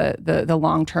the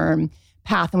long term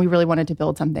path, and we really wanted to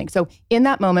build something. So in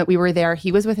that moment, we were there.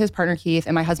 He was with his partner Keith,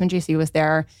 and my husband JC was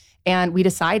there. And we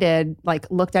decided, like,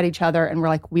 looked at each other, and we're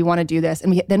like, we want to do this.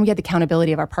 And then we had the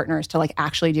accountability of our partners to like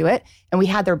actually do it, and we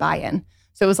had their buy-in.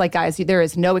 So it was like, guys, there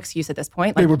is no excuse at this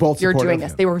point. Like, They were both you're doing supportive.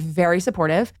 this. They were very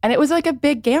supportive, and it was like a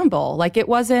big gamble. Like it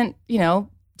wasn't,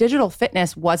 digital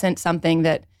fitness wasn't something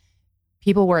that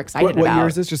people were excited What about. year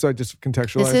is this? Just so I just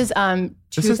contextualize. This is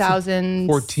This is 2014.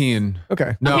 14.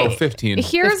 Okay. No, Okay. 15.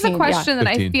 Here's 15, the question that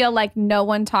 15. I feel like no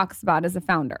one talks about as a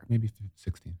founder. Maybe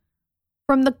 16.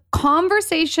 From the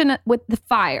conversation with the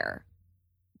fire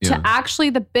Yeah. to actually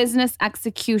the business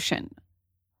execution,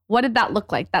 what did that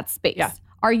look like, that space? Yeah.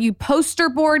 Are you poster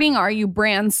boarding? Are you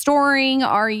brand storing?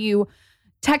 Are you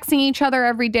texting each other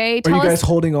every day? Are Tell you guys us,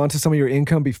 holding on to some of your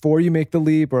income before you make the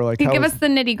leap, or like? give how us is- the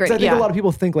nitty 'cause I gritty. think a lot of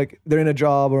people think like they're in a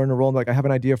job or in a role, and like I have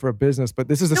an idea for a business, but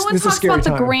this is No one this is a talks scary about the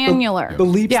time. granular. The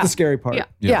leap's Yeah. the scary part. Yeah.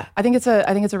 Yeah, I think it's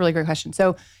a really great question.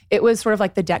 So it was sort of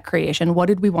like the debt creation. What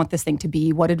did we want this thing to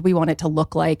be? What did we want it to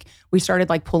look like? We started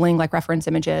like pulling like reference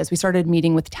images. We started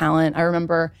meeting with talent. I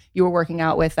remember you were working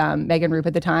out with Megan Roop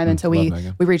at the time, and so love we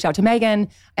Megan. reached out to Megan,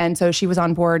 and so she was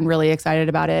on board and really excited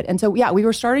about it. And so yeah, we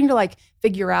were starting to like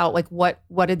figure out like what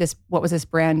was this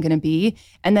brand going to be?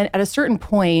 And then at a certain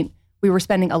point, we were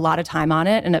spending a lot of time on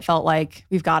it, and it felt like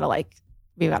we've got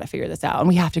to figure this out, and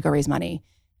we have to go raise money,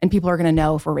 and people are going to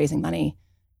know if we're raising money.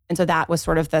 And so that was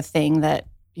sort of the thing that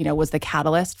was the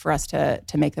catalyst for us to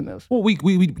make the move? Well, we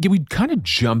kind of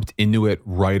jumped into it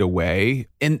right away.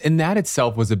 And that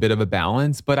itself was a bit of a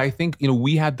balance. But I think,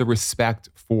 we had the respect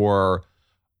for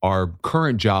our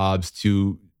current jobs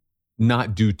to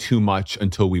not do too much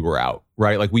until we were out,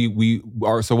 right? Like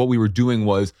so what we were doing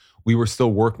was we were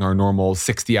still working our normal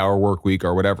 60-hour work week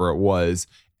or whatever it was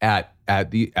at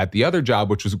the other job,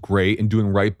 which was great, and doing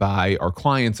right by our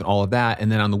clients and all of that.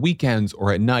 And then on the weekends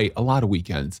or at night, a lot of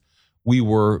weekends, we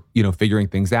were, figuring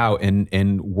things out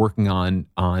and working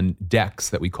on decks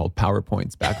that we called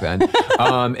PowerPoints back then,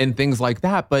 and things like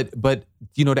that. But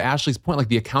to Ashley's point, like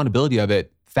the accountability of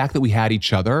it, the fact that we had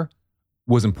each other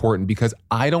was important, because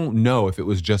I don't know if it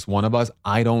was just one of us.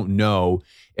 I don't know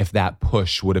if that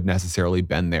push would have necessarily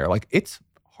been there. Like, it's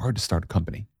hard to start a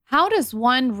company. How does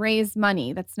one raise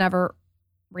money that's never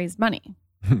raised money?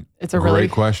 It's a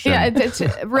great question. Yeah, it's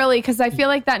really, because I feel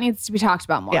like that needs to be talked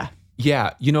about more. Yeah.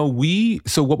 Yeah.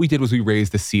 So what we did was we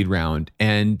raised the seed round.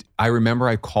 And I remember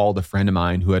I called a friend of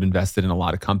mine who had invested in a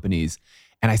lot of companies.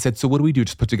 And I said, so what do we do?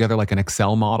 Just put together like an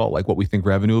Excel model, like what we think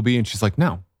revenue will be? And she's like,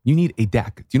 no, you need a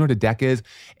deck. Do you know what a deck is?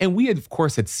 And we had, of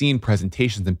course, seen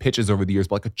presentations and pitches over the years,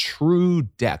 but like a true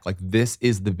deck, like this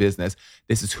is the business.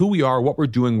 This is who we are, what we're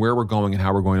doing, where we're going, and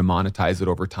how we're going to monetize it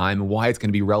over time, and why it's going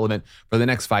to be relevant for the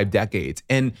next 5 decades.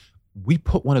 And we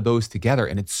put one of those together,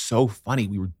 and it's so funny.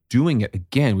 We were doing it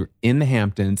again. We were in the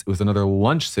Hamptons. It was another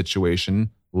lunch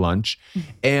situation,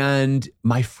 and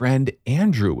my friend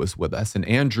Andrew was with us. And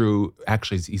Andrew,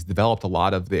 actually, he's developed a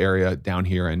lot of the area down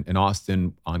here in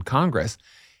Austin on Congress.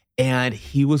 And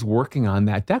he was working on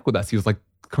that deck with us. He was like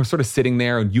sort of sitting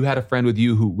there, and you had a friend with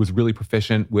you who was really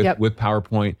proficient with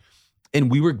PowerPoint.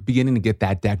 And we were beginning to get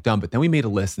that deck done. But then we made a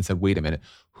list and said, wait a minute,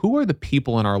 who are the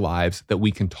people in our lives that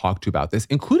we can talk to about this,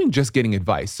 including just getting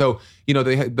advice? So,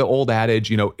 the old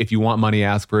adage, if you want money,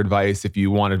 ask for advice. If you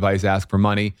want advice, ask for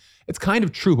money. It's kind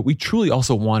of true, but we truly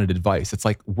also wanted advice. It's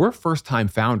like, we're first-time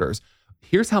founders.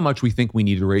 Here's how much we think we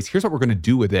need to raise. Here's what we're going to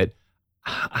do with it.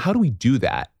 How do we do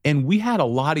that? And we had a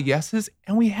lot of yeses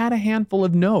and we had a handful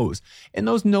of no's. And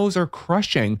those no's are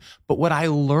crushing. But what I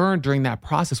learned during that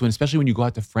process, especially when you go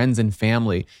out to friends and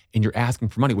family and you're asking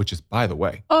for money, which is, by the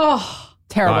way. Oh,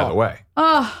 terrible. By the way.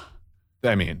 Oh.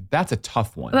 I mean, that's a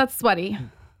tough one. That's sweaty.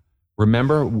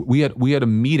 Remember, we had a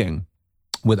meeting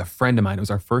with a friend of mine. It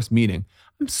was our first meeting.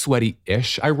 I'm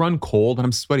sweaty-ish. I run cold and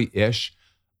I'm sweaty-ish.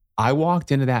 I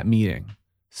walked into that meeting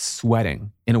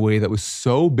sweating in a way that was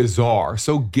so bizarre,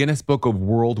 so Guinness Book of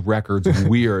World Records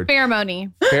weird. Pheromony.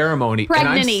 And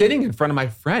I'm sitting in front of my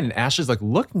friend, and Ashley's like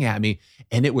looking at me,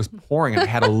 and it was pouring. And I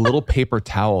had a little paper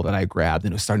towel that I grabbed,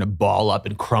 and it was starting to ball up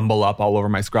and crumble up all over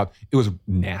my scrub. It was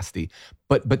nasty.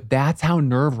 But that's how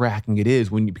nerve-wracking it is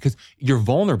because you're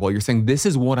vulnerable. You're saying, this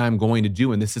is what I'm going to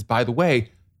do. And this is, by the way,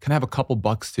 can I have a couple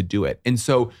bucks to do it? And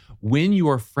so when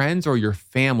your friends or your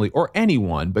family or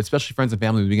anyone, but especially friends and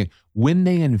family in the beginning, when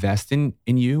they invest in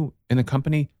you, in a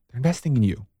company, they're investing in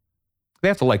you. They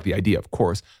have to like the idea, of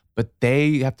course, but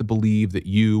they have to believe that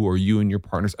you and your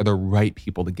partners are the right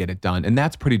people to get it done. And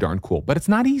that's pretty darn cool, but it's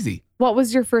not easy. What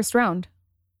was your first round?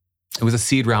 It was a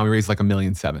seed round. We raised like $1.7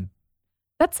 million.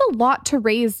 That's a lot to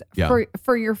raise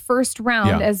for your first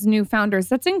round as new founders.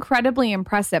 That's incredibly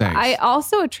impressive. Thanks. I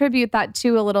also attribute that a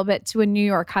little bit to a New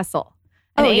York hustle.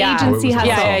 An agency hustle.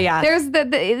 Yeah. There's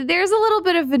a little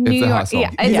bit of a New York. Hustle. Yeah,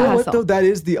 You it's know a what, hustle. though? That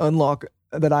is the unlock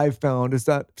that I've found, is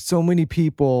that so many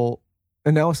people,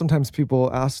 and now sometimes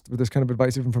people ask for this kind of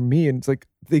advice even from me, and it's like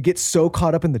they get so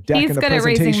caught up in the deck He's and the good at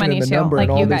raising presentation money and the too, number like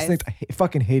and all you these guys. things. I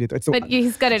fucking hate it. It's so, But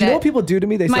he's good at do you know it. what people do to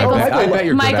me? They say, Michael's oh, I bet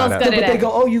you're good Michael's at it. good but at they it.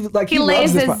 go, oh, you like He loves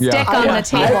lays this his one. dick on the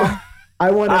table. I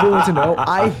want everyone to know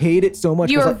I hate it so much.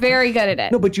 You 'cause are very good at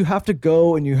it. No, but you have to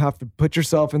go and you have to put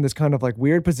yourself in this kind of like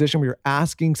weird position where you're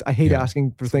asking. I hate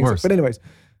asking for things. worse. But anyways,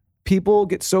 people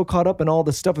get so caught up in all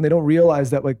this stuff and they don't realize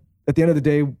that like at the end of the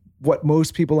day, what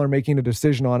most people are making a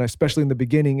decision on, especially in the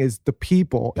beginning, is the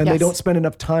people. And they don't spend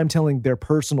enough time telling their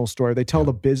personal story. They tell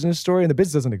the business story, and the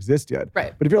business doesn't exist yet.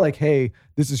 Right. But if you're like, hey,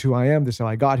 this is who I am, this is how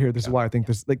I got here, this is why I think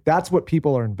this, like that's what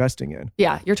people are investing in.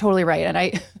 Yeah, you're totally right. And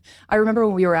I remember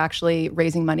when we were actually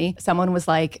raising money, someone was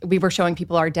like, we were showing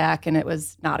people our deck and it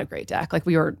was not a great deck. Like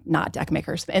we were not deck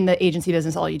makers. In the agency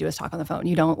business, all you do is talk on the phone.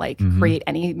 You don't like create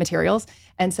any materials.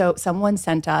 And so someone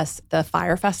sent us the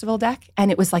Fire Festival deck and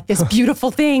it was like this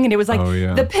beautiful thing. And it was like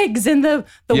the pigs and the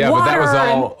water.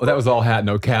 But that was all hat,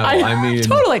 no cattle. I mean,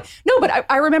 totally. No, but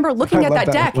I rember looking at that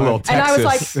deck Little and I was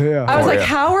like, Texas.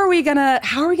 how are we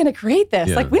gonna create this?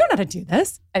 Yeah. Like we don't know how to do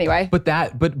this. Anyway. But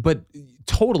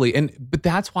totally. But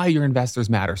that's why your investors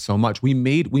matter so much. We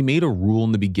made a rule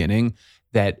in the beginning,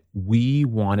 that we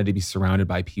wanted to be surrounded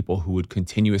by people who would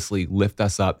continuously lift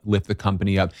us up, lift the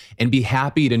company up, and be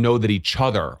happy to know that each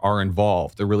other are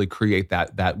involved to really create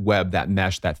that web, that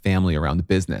mesh, that family around the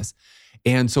business.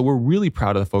 And so we're really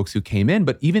proud of the folks who came in.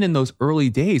 But even in those early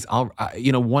days,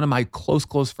 one of my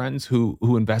close friends who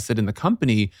invested in the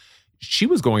company, she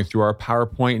was going through our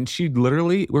PowerPoint, and she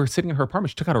literally, we were sitting in her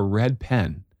apartment, she took out a red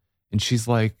pen, and she's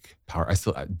like,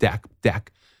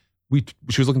 deck.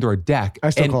 She was looking through our deck.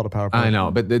 I still call it a PowerPoint. I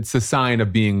know, but it's a sign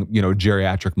of being,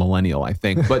 geriatric millennial, I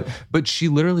think. But she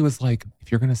literally was like, if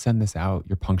you're going to send this out,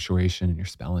 your punctuation and your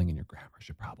spelling and your grammar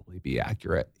should probably be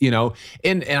accurate,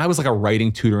 And I was like a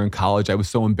writing tutor in college. I was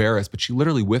so embarrassed, but she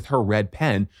literally, with her red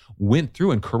pen, went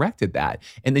through and corrected that.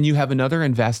 And then you have another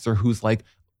investor who's like,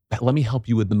 let me help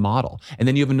you with the model. And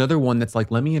then you have another one that's like,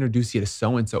 let me introduce you to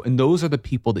so-and-so. And those are the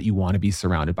people that you want to be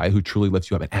surrounded by, who truly lifts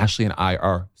you up. And Ashley and I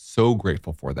are so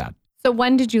grateful for that. So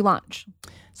when did you launch?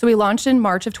 So we launched in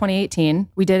March of 2018.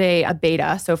 We did a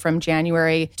beta. So from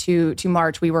January to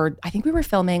March, I think we were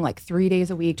filming like 3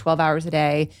 days a week, 12 hours a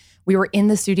day. We were in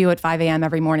the studio at 5 a.m.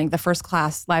 every morning. The first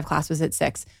live class was at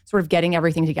 6, sort of getting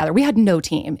everything together. We had no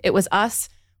team. It was us.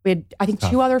 We had, I think,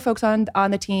 2 other folks on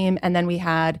the team. And then we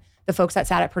had the folks that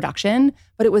sat at production,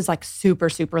 but it was like super,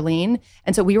 super lean.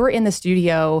 And so we were in the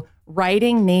studio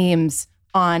writing names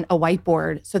on a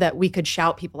whiteboard so that we could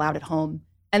shout people out at home.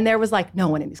 And there was like no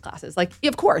one in these classes. Like,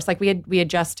 of course, like we had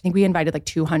just, I think we invited like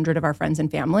 200 of our friends and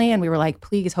family. And we were like,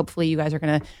 please, hopefully you guys are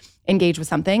going to engage with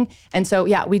something. And so,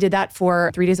 yeah, we did that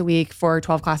for 3 days a week for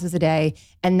 12 classes a day.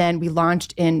 And then we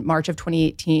launched in March of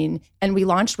 2018, and we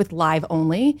launched with live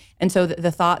only. And so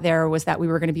the thought there was that we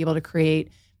were going to be able to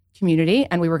create community,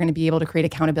 and we were going to be able to create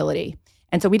accountability.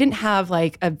 And so we didn't have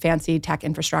like a fancy tech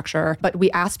infrastructure, but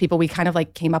we asked people, we kind of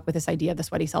like came up with this idea of the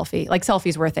sweaty selfie. Like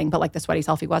selfies were a thing, but like the sweaty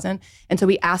selfie wasn't. And so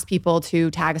we asked people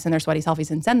to tag us in their sweaty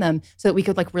selfies and send them so that we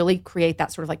could like really create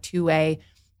that sort of like two-way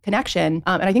connection.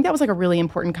 And I think that was like a really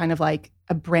important kind of like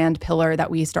a brand pillar that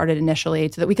we started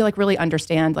initially so that we could like really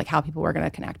understand like how people were going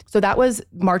to connect. So that was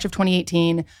March of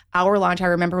 2018. Our launch, I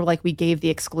remember like we gave the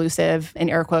exclusive, in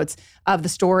air quotes, of the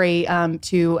story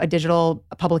to a digital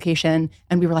publication.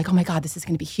 And we were like, oh my God, this is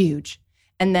going to be huge.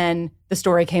 And then the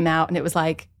story came out and it was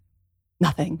like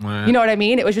nothing. You know what I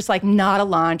mean? It was just like not a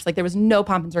launch. Like there was no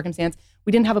pomp and circumstance.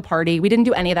 We didn't have a party. We didn't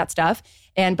do any of that stuff.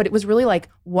 But it was really like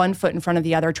one foot in front of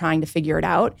the other trying to figure it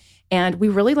out. And we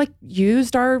really like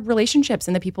used our relationships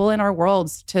and the people in our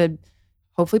worlds to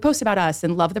hopefully post about us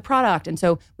and love the product. And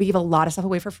so we gave a lot of stuff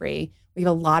away for free. We gave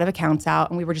a lot of accounts out,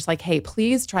 and we were just like, hey,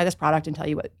 please try this product and tell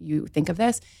you what you think of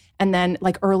this. And then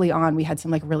like early on, we had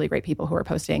some like really great people who were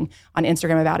posting on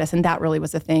Instagram about us. And that really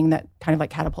was the thing that kind of like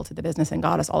catapulted the business and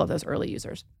got us all of those early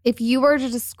users. If you were to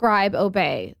describe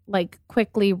Obey, like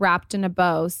quickly wrapped in a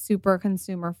bow, super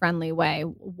consumer friendly way,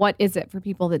 what is it for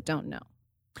people that don't know?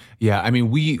 Yeah, I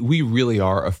mean, we really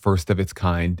are a first of its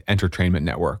kind entertainment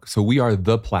network. So we are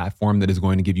the platform that is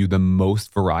going to give you the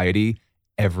most variety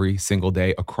every single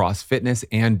day across fitness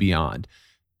and beyond.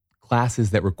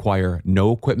 Classes that require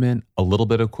no equipment, a little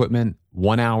bit of equipment,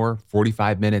 1 hour,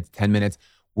 45 minutes, 10 minutes.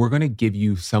 We're going to give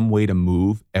you some way to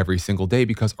move every single day,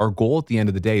 because our goal at the end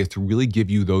of the day is to really give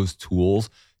you those tools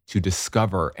to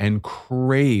discover and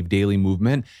crave daily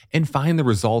movement and find the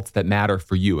results that matter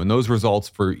for you. And those results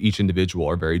for each individual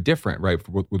are very different, right,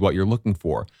 with what you're looking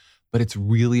for. But it's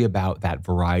really about that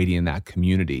variety and that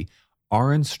community.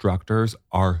 Our instructors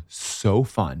are so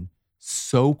fun,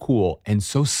 so cool, and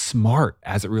so smart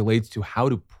as it relates to how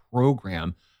to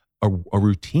program a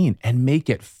routine and make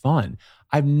it fun.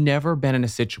 I've never been in a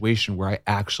situation where I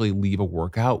actually leave a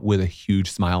workout with a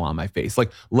huge smile on my face.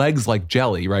 Like legs like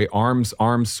jelly, right? Arms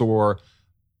sore,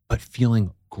 but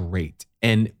feeling great.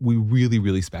 And we really,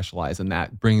 really specialize in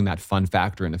that, bringing that fun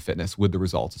factor into fitness with the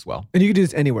results as well. And you can do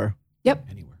this anywhere. Yep.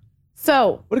 Anywhere.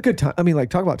 So What a good time. I mean, like,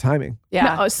 talk about timing.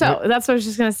 Yeah. No, so that's what I was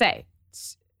just going to say.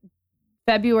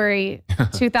 February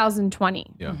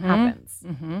 2020 Yeah. happens.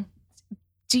 Mm-hmm.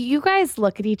 Do you guys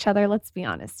look at each other, let's be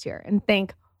honest here, and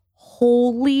think,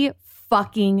 holy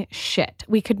fucking shit,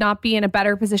 we could not be in a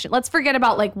better position? Let's forget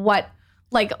about what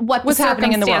What's the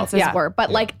happening in the world, circumstances yeah. were,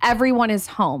 but like everyone is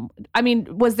home. I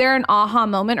mean, was there an aha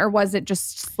moment, or was it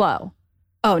just slow?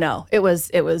 Oh no, it was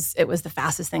the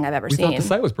fastest thing I've ever We seen. thought the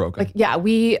site was broken. Like, yeah,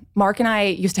 Mark and I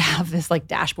used to have this like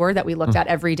dashboard that we looked at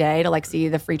every day to like see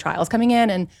the free trials coming in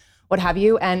and what have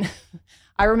you. And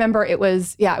I remember it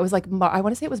was like, I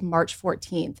want to say it was March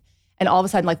 14th. And all of a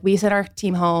sudden, like we sent our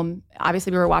team home.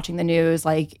 Obviously we were watching the news,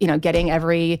 like, you know, getting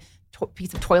every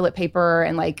piece of toilet paper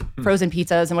and like frozen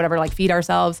pizzas and whatever, like feed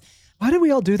ourselves. Why did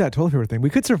we all do that toilet paper thing? We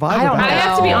could survive. I don't without I it.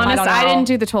 have to be No, I honest, don't I know. didn't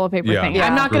do the toilet paper Yeah. thing. Yeah.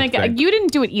 I'm not going to Group get, thing. you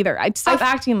didn't do it either. Stop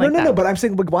acting like that. No, but I'm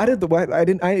saying, like, why did I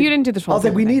didn't, You didn't do the I toilet was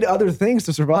like, paper we thing. need other things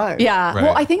to survive. Yeah. Right.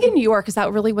 Well, I think in New York, because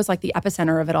that really was like the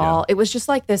epicenter of it all. It was just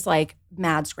like this like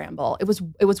mad scramble. It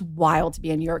was wild to be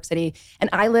in New York City. And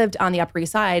I lived on the Upper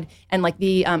East Side, and like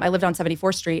I lived on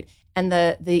 74th Street, and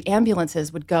the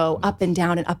ambulances would go up and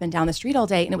down the street all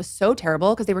day. And it was so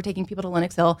terrible because they were taking people to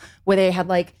Lenox Hill, where they had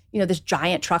like, this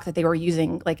giant truck that they were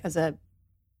using like as a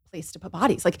place to put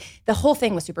bodies. Like the whole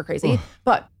thing was super crazy.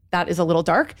 But that is a little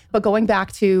dark. But going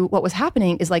back to what was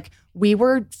happening is like we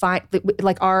were fine.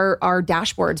 Like our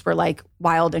dashboards were like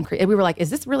wild and crazy. We were like, is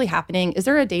this really happening? Is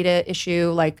there a data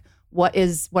issue? Like what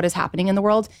is happening in the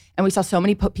world? And we saw so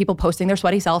many people posting their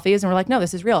sweaty selfies, and we're like, no,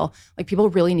 this is real. Like people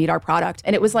really need our product.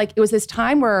 And it was this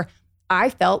time where I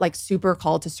felt like super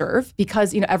called to serve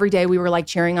because, every day we were like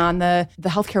cheering on the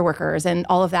healthcare workers and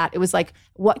all of that. It was like,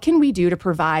 what can we do to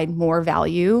provide more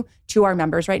value to our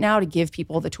members right now to give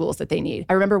people the tools that they need?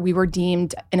 I remember we were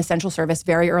deemed an essential service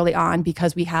very early on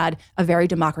because we had a very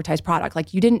democratized product.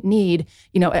 Like you didn't need,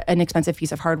 an expensive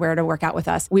piece of hardware to work out with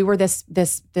us. We were this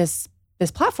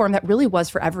platform that really was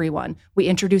for everyone. We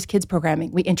introduced kids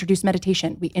programming, we introduced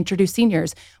meditation, we introduced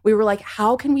seniors. We were like,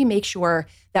 how can we make sure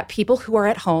that people who are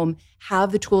at home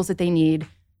have the tools that they need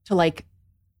to like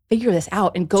figure this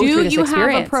out and go through this experience? Do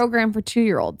you have a program for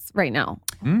 2-year-olds right now?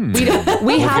 We We'll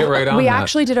get right on we that.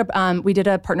 actually did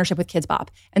a partnership with Kids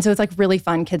Bop. And so it's like really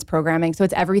fun kids programming. So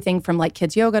it's everything from like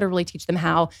kids yoga to really teach them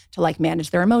how to like manage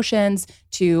their emotions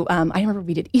to, I remember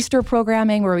we did Easter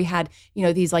programming where we had,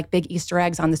 these like big Easter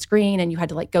eggs on the screen and you had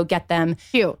to like go get them.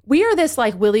 Cute. We are this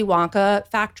like Willy Wonka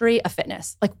factory of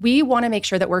fitness. Like we want to make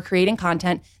sure that we're creating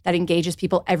content that engages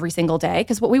people every single day.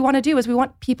 Because what we want to do is we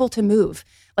want people to move.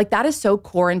 Like that is so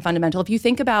core and fundamental. If you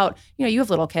think about, you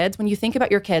have little kids, when you think about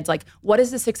your kids, like what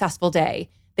is a successful day?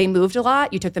 They moved a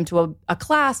lot. You took them to a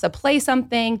class, a play,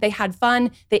 something. They had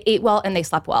fun. They ate well and they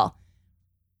slept well.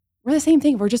 We're the same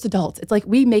thing. We're just adults. It's like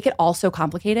we make it all so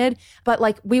complicated, but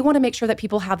like we want to make sure that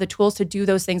people have the tools to do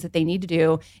those things that they need to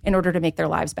do in order to make their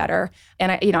lives better.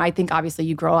 And I think obviously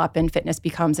you grow up and fitness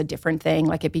becomes a different thing.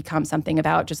 Like it becomes something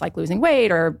about just like losing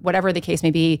weight or whatever the case may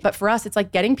be. But for us, it's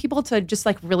like getting people to just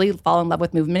like really fall in love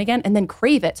with movement again and then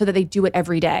crave it so that they do it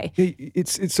every day.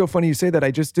 It's so funny you say that.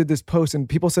 I just did this post and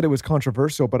people said it was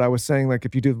controversial, but I was saying like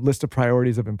if you do a list of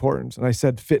priorities of importance, and I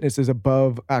said fitness is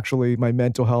above actually my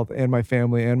mental health and my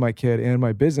family and my kid and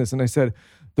my business. And I said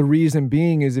the reason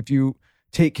being is if you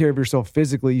take care of yourself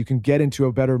physically, you can get into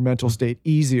a better mental state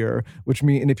easier, which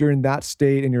means, and if you're in that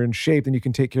state and you're in shape, then you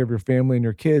can take care of your family and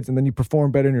your kids, and then you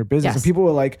perform better in your business. Yes. And people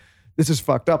were like, this is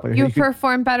fucked up. You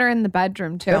perform better in the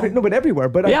bedroom too. No, but everywhere.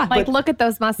 But Like, look at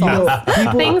those muscles.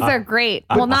 people- Things are great.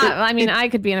 Well, I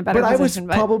could be in a better But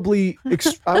position.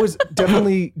 I was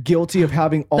definitely guilty of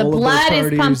having all The of those blood is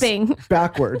priorities pumping.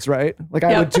 backwards, right? Like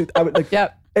I would like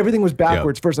Yep. everything was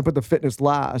backwards first. I put the fitness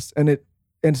last,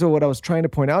 and so what I was trying to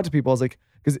point out to people is like,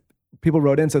 because people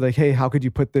wrote in and said like, hey, how could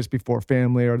you put this before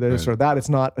family or this or that? It's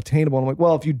not attainable. And I'm like,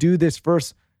 well, if you do this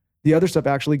first, the other stuff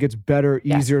actually gets better,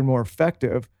 easier, and more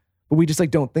effective. But we just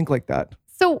like don't think like that.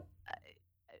 So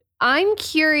I'm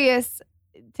curious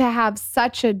to have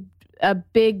such a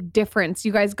big difference.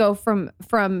 You guys go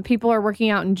from people are working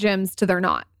out in gyms to they're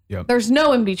not. Yep. There's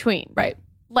no in between. Right.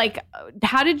 Like,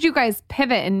 how did you guys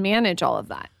pivot and manage all of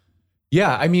that?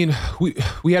 Yeah, I mean,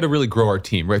 we had to really grow our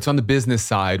team, right? So on the business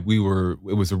side, it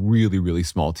was a really, really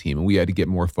small team, and we had to get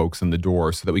more folks in the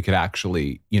door so that we could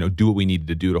actually, do what we needed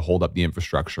to do to hold up the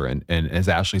infrastructure and as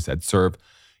Ashley said, serve,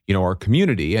 our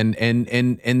community.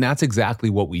 And that's exactly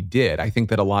what we did. I think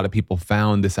that a lot of people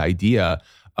found this idea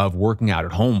of working out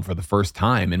at home for the first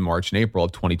time in March and April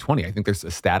of 2020. I think there's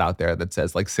a stat out there that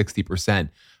says like 60%,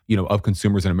 of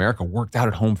consumers in America worked out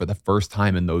at home for the first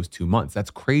time in those 2 months.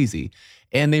 That's crazy.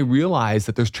 And they realize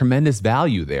that there's tremendous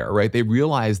value there, right? They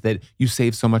realize that you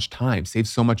save so much time, save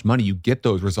so much money, you get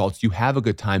those results, you have a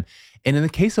good time. And in the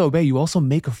case of Obey, you also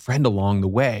make a friend along the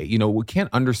way. We can't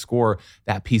underscore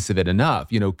that piece of it enough.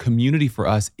 Community for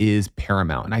us is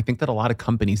paramount. And I think that a lot of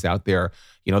companies out there,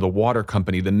 the water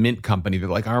company, the mint company, they're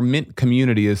like, our mint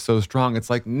community is so strong. It's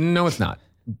like, no, it's not.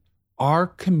 Our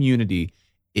community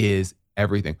is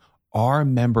everything. Our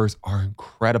members are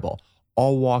incredible,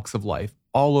 all walks of life,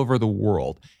 all over the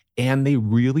world. And they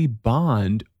really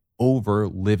bond over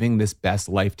living this best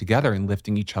life together and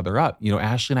lifting each other up.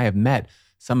 Ashley and I have met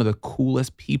some of the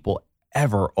coolest people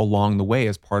ever along the way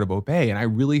as part of Obey. And I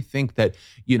really think that,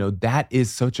 that is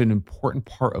such an important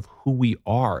part of who we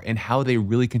are and how they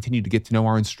really continue to get to know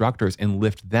our instructors and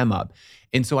lift them up.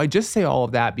 And so I just say all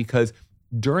of that because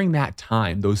during that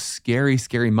time, those scary,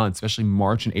 scary months, especially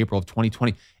March and April of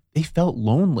 2020, they felt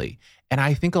lonely. And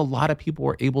I think a lot of people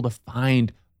were able to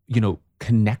find,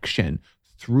 connection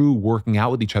through working out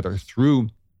with each other, through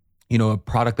a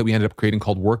product that we ended up creating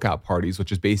called Workout Parties,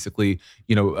 which is basically,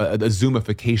 a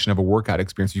Zoomification of a workout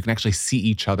experience. You can actually see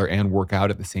each other and work out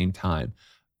at the same time.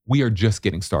 We are just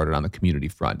getting started on the community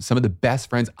front. Some of the best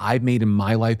friends I've made in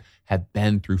my life have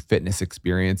been through fitness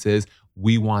experiences.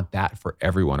 We want that for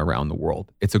everyone around the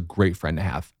world. It's a great friend to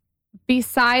have.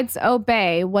 Besides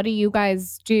Obey, what do you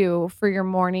guys do for your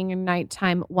morning and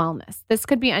nighttime wellness? This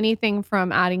could be anything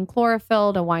from adding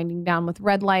chlorophyll to winding down with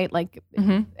red light, like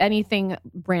anything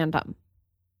random.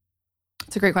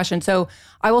 It's a great question. So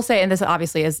I will say, and this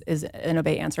obviously is an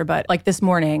Obey answer, but like this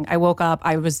morning I woke up,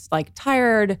 I was like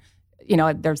tired.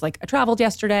 There's like I traveled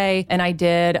yesterday and I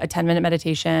did a 10-minute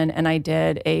meditation and I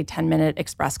did a 10-minute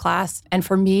express class. And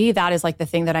for me, that is like the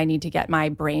thing that I need to get my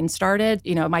brain started.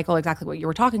 Michael, exactly what you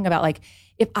were talking about. Like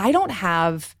if I don't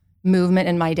have movement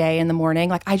in my day in the morning,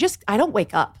 like I don't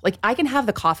wake up. Like I can have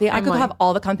the coffee. I could have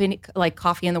all the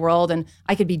coffee in the world and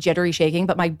I could be jittery shaking,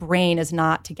 but my brain is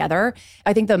not together.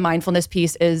 I think the mindfulness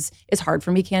piece is hard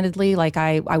for me, candidly. Like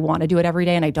I want to do it every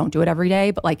day and I don't do it every day,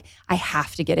 but like I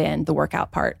have to get in the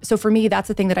workout part. So for me, that's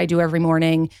the thing that I do every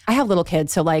morning. I have little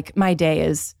kids, so like my day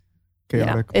is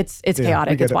chaotic. It's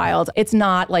chaotic. It's wild. It's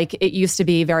not like it used to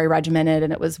be very regimented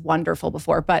and it was wonderful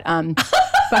before, but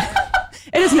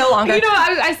it is no longer.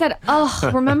 I said,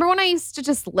 remember when I used to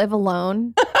just live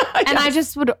alone? And I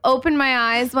just would open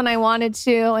my eyes when I wanted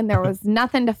to, and there was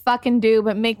nothing to fucking do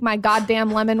but make my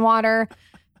goddamn lemon water,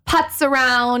 putz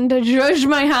around, zhuzh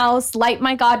my house, light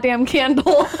my goddamn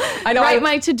candle, write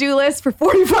my to-do list for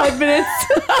 45 minutes.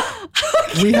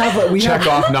 we check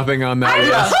off nothing on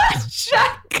that.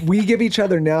 Check. We give each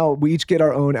other now, we each get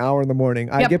our own hour in the morning.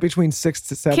 I get between 6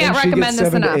 to 7. Can't recommend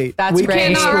this enough. 8. That's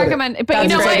great. Cannot recommend it. But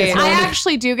That's you know great. what? I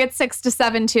actually do get 6 to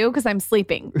 7 too because I'm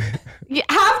sleeping.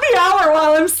 Half the hour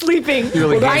while I'm sleeping.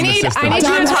 I need you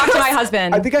to talk to my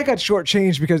husband. I think I got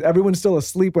shortchanged because everyone's still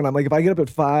asleep when I'm like, if I get up at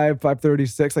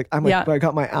 5:36, like I'm like, I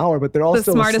got my hour, but they're all the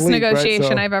still smartest asleep, negotiation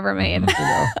right? So, I've ever made.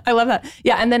 I love that.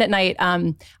 Yeah. And then at night,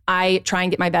 I try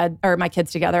and get my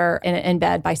kids together in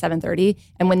bed by 7:30.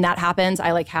 And when that happens,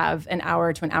 I like have an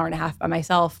hour to an hour and a half by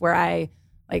myself where I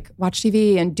like watch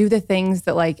TV and do the things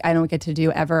that like I don't get to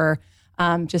do ever,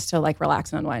 just to like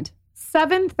relax and unwind.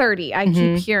 7:30, I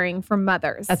keep hearing from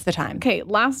mothers. That's the time. Okay,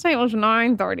 last night was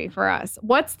 9:30 for us.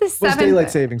 What's the 7? What's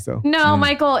daylight savings though? No,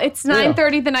 Michael, it's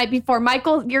 9:30 the night before.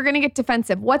 Michael, you're gonna get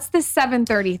defensive. What's the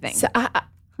 7:30 thing? So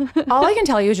all I can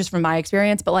tell you is just from my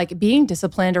experience, but like being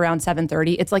disciplined around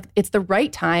 7:30, it's like it's the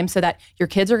right time so that your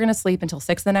kids are going to sleep until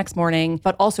 6 the next morning.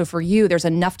 But also for you, there's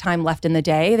enough time left in the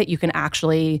day that you can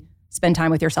actually spend time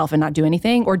with yourself and not do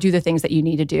anything or do the things that you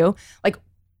need to do. Like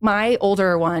my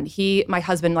older one, my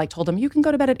husband like told him, you can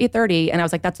go to bed at 8:30. And I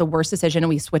was like, that's the worst decision. And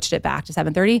we switched it back to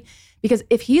 7:30 because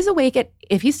if he's still awake at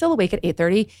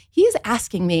 8:30, he's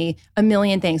asking me a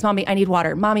million things. Mommy, I need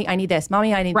water. Mommy, I need this.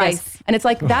 Mommy, I need this. And it's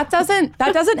like, that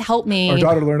doesn't help me. Our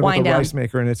daughter learned about the down. rice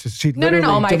maker and it's just, she No. literally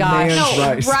Oh my demands gosh. No,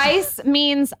 rice. rice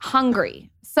means hungry.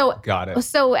 So Got it.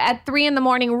 So at 3 a.m,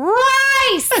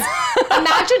 rice.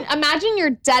 Imagine you're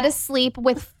dead asleep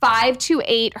with 5 to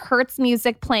 8 Hertz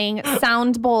music playing,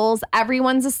 sound bowls.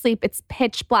 Everyone's asleep. It's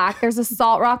pitch black. There's a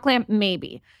salt rock lamp,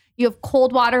 maybe. You have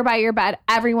cold water by your bed.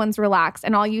 Everyone's relaxed,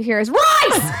 and all you hear is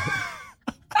rice.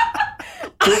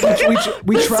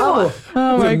 we travel.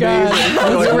 Oh my God.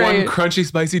 Like one crunchy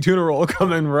spicy tuna roll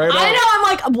coming right up. I know.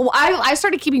 I'm like, I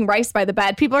started keeping rice by the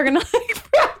bed. People are gonna like,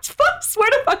 swear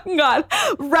to fucking God,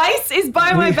 rice is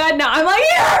by my bed now. I'm like,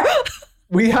 here.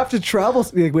 We have to travel.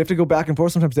 We have to go back and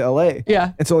forth sometimes to LA.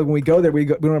 Yeah. And so like, when we go there, we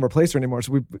don't have our place there anymore.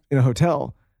 So we're in a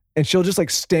hotel. And she'll just like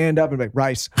stand up and be like,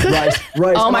 rice.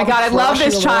 Oh my God, I love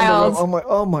this child. I'm like,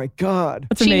 oh my God.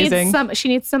 That's amazing. She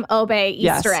needs some Obey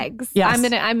Easter eggs. Yes.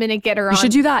 I'm gonna get her on. You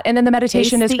should do that. And then the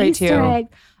meditation is great Easter too. egg.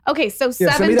 Okay, so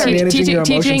Yeah, send me that 7:30. managing your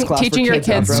emotions class for Teaching your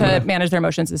kids after I'm to manage their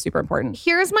emotions is super important.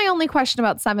 Here's my only question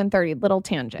about 7:30. Little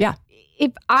tangent. Yeah.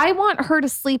 If I want her to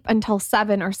sleep until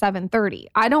 7 or 7:30,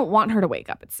 I don't want her to wake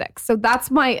up at 6. So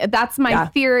that's my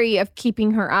theory of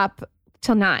keeping her up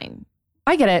till 9.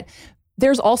 I get it.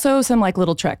 There's also some like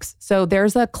little tricks. So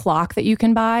there's a clock that you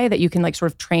can buy that you can like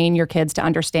sort of train your kids to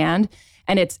understand.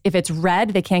 And if it's red,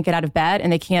 they can't get out of bed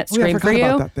and they can't scream for you.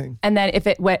 About that thing. And then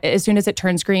as soon as it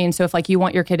turns green, so if like you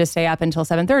want your kid to stay up until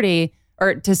 7:30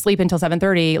 or to sleep until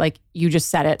 7:30, like you just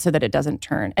set it so that it doesn't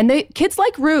turn. And kids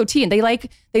like routine. They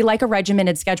like a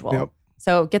regimented schedule. Yep.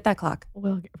 So get that clock.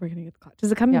 We're gonna get the clock.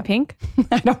 Does it come in pink?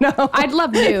 I don't know. I'd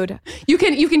love nude. You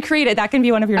can create it. That can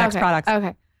be one of your next products.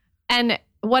 Okay. And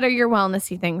What are your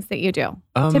wellnessy things that you do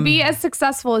to be as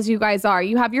successful as you guys are?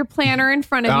 You have your planner in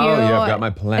front of you. Oh yeah, I've got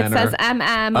my planner. It says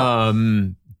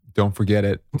MM. Don't forget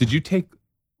it. Did you take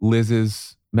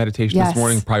Liz's meditation this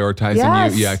morning,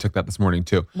 prioritizing you? Yeah, I took that this morning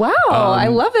too. Wow, I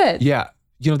love it. Yeah,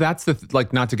 that's the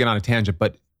like, not to get on a tangent,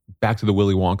 but back to the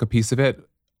Willy Wonka piece of it.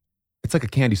 It's like a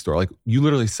candy store. Like, you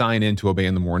literally sign in to Obey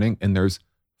in the morning, and there's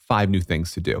 5 new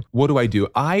things to do. What do?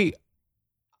 I'm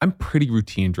pretty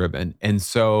routine driven, and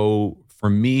so for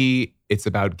me, it's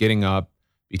about getting up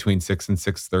between 6 and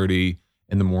 6:30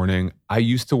 in the morning. I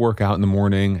used to work out in the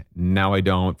morning. Now I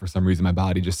don't. For some reason, my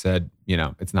body just said,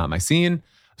 it's not my scene.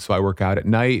 So I work out at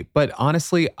night. But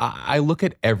honestly, I look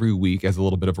at every week as a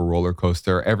little bit of a roller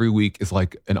coaster. Every week is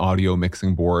like an audio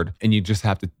mixing board, and you just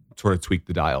have to sort of tweak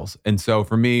the dials. And so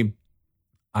for me,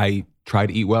 I try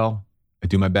to eat well. I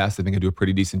do my best. I think I do a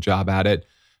pretty decent job at it.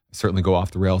 I certainly go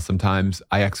off the rails sometimes.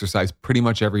 I exercise pretty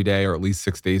much every day, or at least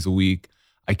 6 days a week.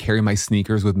 I carry my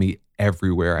sneakers with me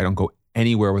everywhere. I don't go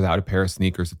anywhere without a pair of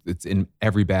sneakers. It's in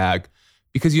every bag,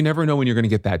 because you never know when you're going to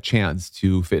get that chance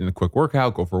to fit in a quick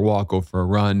workout, go for a walk, go for a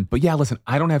run. But yeah, listen,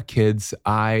 I don't have kids.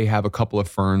 I have a couple of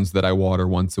ferns that I water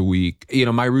once a week.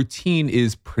 My routine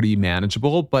is pretty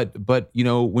manageable, but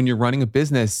when you're running a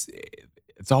business,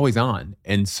 it's always on.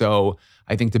 And so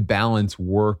I think to balance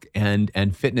work and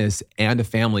fitness and a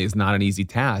family is not an easy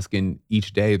task. And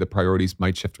each day the priorities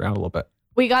might shift around a little bit.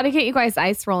 We got to get you guys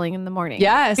ice rolling in the morning.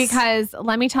 Yes. Because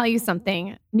let me tell you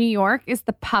something. New York is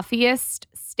the puffiest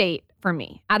state for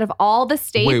me. Out of all the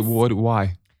states. Wait,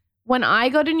 why? When I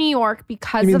go to New York,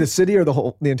 because you mean the city or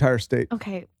the entire state?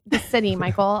 Okay, the city,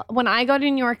 Michael. When I go to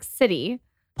New York City,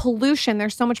 pollution,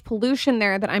 there's so much pollution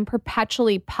there that I'm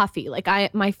perpetually puffy. Like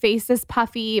my face is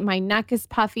puffy, my neck is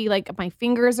puffy, like my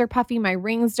fingers are puffy, my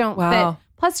rings don't fit.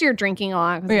 Plus you're drinking a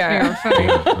lot.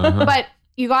 Uh-huh. But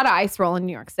you got to ice roll in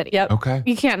New York City. Yep. Okay.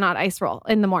 You can't not ice roll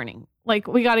in the morning. Like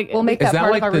we'll make that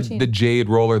part of our routine. The jade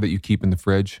roller that you keep in the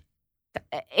fridge?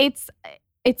 It's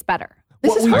better.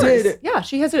 This is hers. Yeah,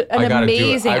 she has an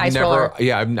amazing ice roller.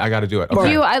 Yeah, I got to do it.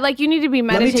 Okay. You need to be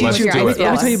meditating with your ice.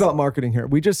 Let me tell you about marketing here.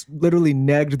 We just literally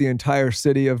negged the entire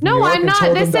city of New No, York I'm not.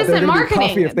 This isn't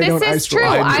marketing. This is true.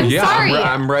 I'm sorry.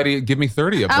 I'm ready. Give me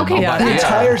 30 of them. Okay, the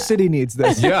entire city needs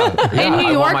this. Yeah. In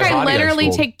New York, I literally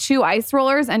take 2 ice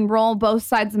rollers and roll both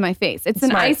sides of my face. It's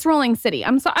an ice rolling city.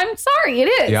 I'm sorry. It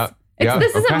is. Yeah.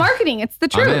 This isn't marketing. It's the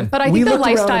truth. But I think the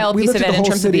lifestyle piece of it in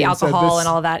terms of the alcohol and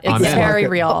all that, it's very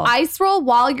real. Ice roll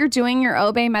while you're doing your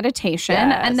Obey meditation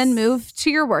and then move to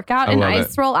your workout and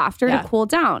ice roll after to cool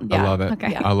down. I love it.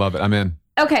 Okay. I love it. I'm in.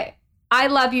 Okay. I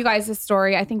love you guys'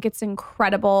 story. I think it's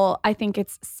incredible. I think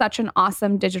it's such an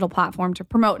awesome digital platform to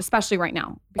promote, especially right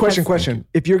now. Question.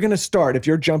 If you're going to start, if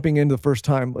you're jumping in the first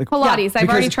time, like Pilates, I've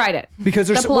already tried it. Because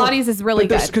the Pilates is really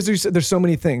good. Because there's so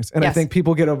many things. And I think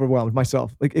people get overwhelmed,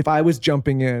 myself. Like if I was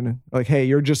jumping in, like, hey,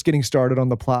 you're just getting started on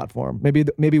the platform.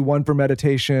 Maybe one for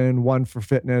meditation, one for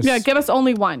fitness. Yeah, give us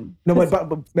only one. No,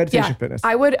 but meditation, fitness.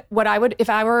 If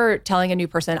I were telling a new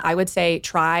person, I would say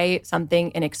try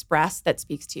something in Express that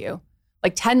speaks to you.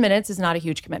 Like 10 minutes is not a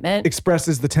huge commitment. Express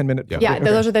is the 10-minute. Yeah,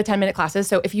 those are the 10-minute classes.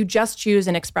 So if you just choose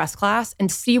an Express class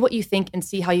and see what you think and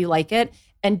see how you like it,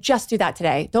 and just do that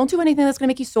today. Don't do anything that's going to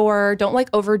make you sore. Don't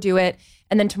overdo it.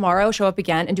 And then tomorrow show up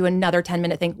again and do another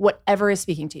 10-minute thing, whatever is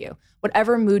speaking to you,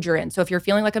 whatever mood you're in. So if you're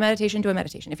feeling like a meditation, do a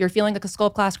meditation. If you're feeling like a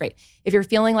sculpt class, great. If you're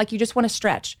feeling like you just want to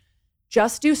stretch,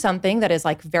 just do something that is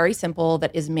very simple,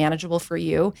 that is manageable for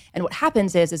you. And what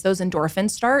happens is those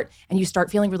endorphins start and you start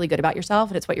feeling really good about yourself.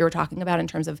 And it's what you were talking about in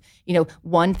terms of,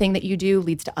 one thing that you do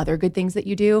leads to other good things that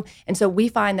you do. And so we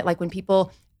find that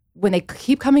when they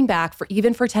keep coming back for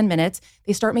 10 minutes,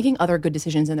 they start making other good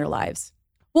decisions in their lives.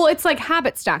 Well, it's like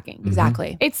habit stacking.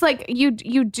 Exactly. It's like you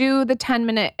do the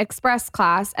 10-minute Express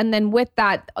class, and then with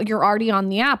that, you're already on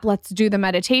the app. Let's do the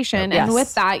meditation, and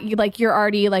with that, you're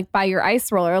already by your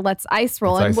ice roller. Let's ice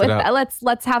roll, and with that,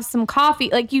 let's have some coffee.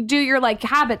 Like you do your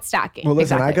habit stacking. Well,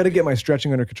 listen, I got to get my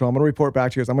stretching under control. I'm going to report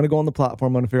back to you guys. I'm going to go on the platform.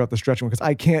 I'm going to figure out the stretching because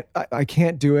I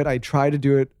can't do it. I try to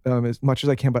do it as much as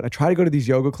I can, but I try to go to these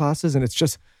yoga classes, and it's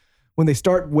just. When they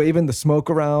start waving the smoke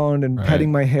around and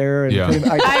petting my hair, and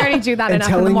I already do that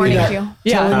enough in the morning too.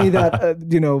 Telling me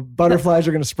that butterflies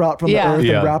are going to sprout from the earth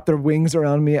and wrap their wings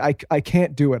around me. I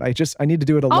can't do it. I need to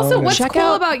do it alone. Also, what's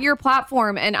cool about your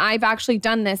platform, and I've actually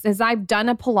done this, is I've done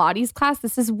a Pilates class.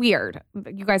 This is weird.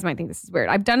 You guys might think this is weird.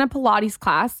 I've done a Pilates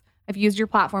class. I've used your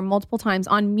platform multiple times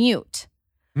on mute.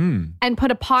 and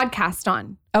put a podcast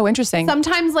on. Oh, interesting.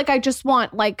 Sometimes I just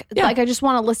want I just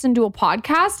want to listen to a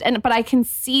podcast but I can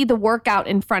see the workout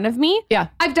in front of me. Yeah.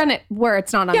 I've done it where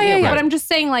it's not on video. yeah. But I'm just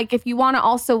saying if you want to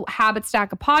also habit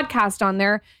stack a podcast on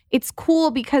there, it's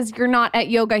cool because you're not at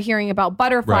yoga hearing about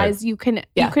butterflies. Right.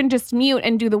 You can just mute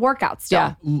and do the workout still.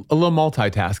 Yeah. A little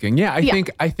multitasking. Yeah,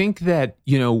 I think that,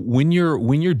 when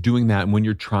you're doing that and when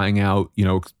you're trying out,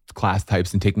 class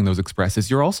types and taking those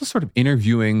expresses, you're also sort of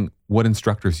interviewing what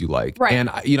instructors you like. Right. And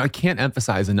I can't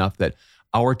emphasize enough that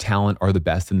our talent are the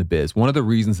best in the biz. One of the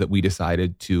reasons that we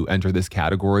decided to enter this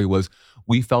category was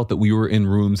we felt that we were in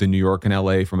rooms in New York and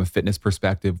LA from a fitness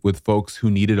perspective with folks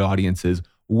who needed audiences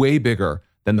way bigger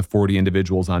than the 40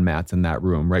 individuals on mats in that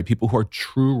room, right? People who are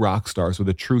true rock stars with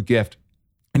a true gift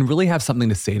and really have something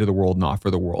to say to the world and offer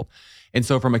the world. And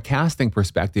so from a casting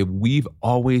perspective, we've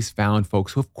always found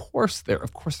folks who, of course, they're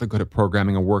good at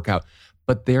programming a workout,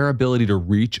 but their ability to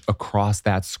reach across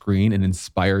that screen and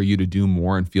inspire you to do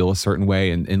more and feel a certain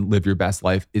way and live your best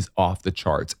life is off the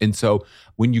charts. And so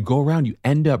when you go around, you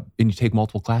end up, and you take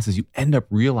multiple classes, you end up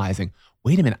realizing,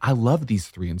 wait a minute, I love these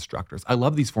 3 instructors. I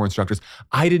love these 4 instructors.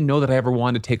 I didn't know that I ever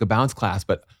wanted to take a bounce class,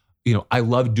 but I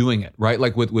love doing it, right?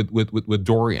 Like with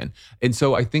Dorian. And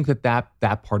so I think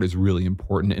that part is really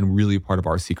important and really part of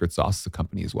our secret sauce as a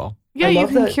company as well. Yeah, you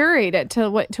can curate it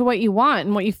to what you want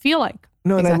and what you feel like.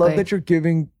 No, and Exactly. I love that you're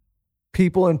giving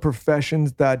people in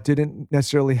professions that didn't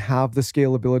necessarily have the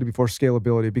scalability before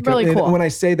scalability. Because Really cool. when I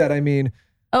say that, I mean,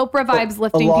 Oprah vibes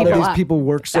lifting a lot people of these up. people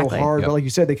work Exactly. so hard, Yep. but like you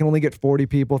said, they can only get 40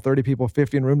 people, 30 people,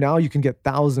 50 in a room. Now you can get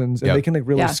thousands, and Yep. they can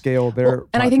really Yeah. scale their.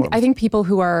 And I platforms. think people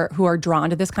who are drawn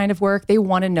to this kind of work, they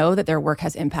want to know that their work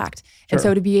has impact. And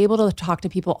so to be able to talk to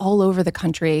people all over the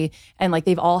country and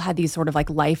they've all had these sort of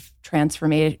life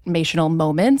transformational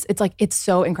moments, it's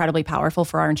so incredibly powerful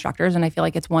for our instructors. And I feel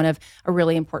like it's one of a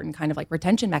really important kind of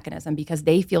retention mechanism because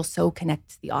they feel so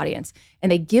connected to the audience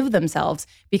and they give themselves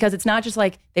because it's not just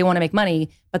they want to make money,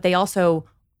 but they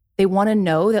want to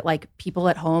know that people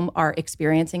at home are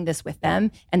experiencing this with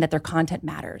them and that their content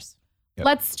matters. Yep.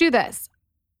 Let's do this.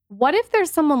 What if there's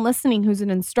someone listening who's an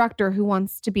instructor who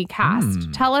wants to be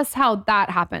cast? Tell us how that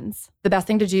happens. The best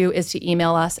thing to do is to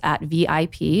email us at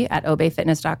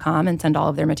vip@obeyfitness.com and send all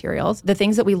of their materials. The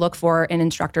things that we look for in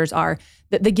instructors are,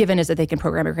 the given is that they can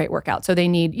program a great workout. So they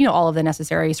need, all of the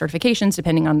necessary certifications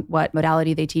depending on what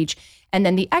modality they teach. And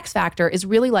then the X factor is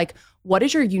really what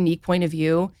is your unique point of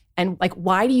view? And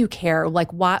why do you care?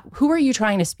 Who are you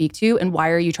trying to speak to and why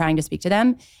are you trying to speak to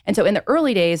them? And so in the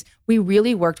early days, we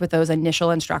really worked with those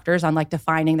initial instructors on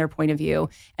defining their point of view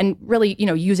and really,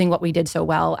 using what we did so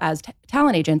well as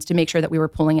talent agents to make sure that we were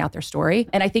pulling out their story.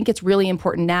 And I think it's really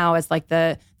important now as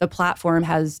the platform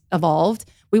has evolved.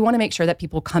 We want to make sure that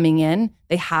people coming in,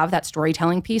 they have that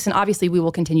storytelling piece. And obviously we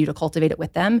will continue to cultivate it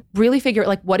with them. Really figure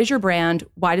out what is your brand?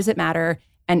 Why does it matter?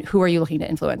 And who are you looking to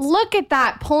influence? Look at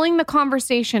that, pulling the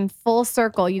conversation full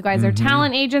circle. You guys are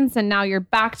talent agents, and now you're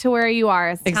back to where you are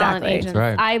as talent Exactly. agents. That's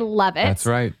right. I love it. That's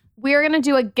right. We're going to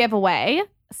do a giveaway.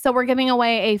 So we're giving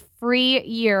away a free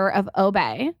year of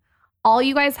Obey. All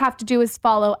you guys have to do is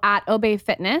follow at Obey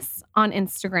Fitness on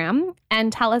Instagram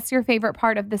and tell us your favorite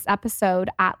part of this episode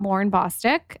at Lauren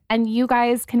Bostic. And you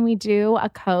guys, can we do a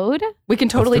code? We can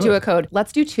totally Let's do do it. a code.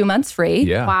 Let's do 2 months free.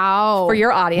 Yeah. Wow. For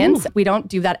your audience. We don't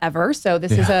do that ever. So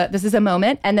this is a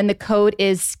moment. And then the code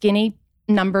is skinny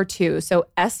number 2. So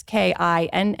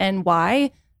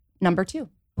SKINNY number 2.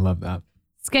 I love that.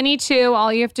 Skinny 2,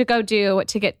 all you have to go do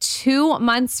to get 2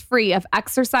 months free of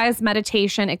exercise,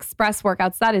 meditation, express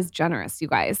workouts. That is generous, you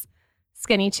guys.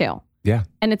 Skinny 2. Yeah.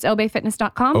 And it's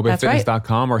obeyfitness.com.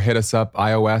 obeyfitness.com or hit us up,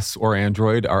 iOS or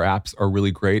Android. Our apps are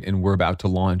really great, and we're about to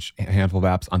launch a handful of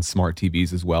apps on smart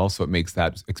TVs as well. So it makes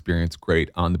that experience great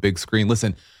on the big screen.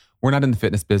 Listen, we're not in the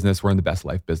fitness business. We're in the best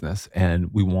life business,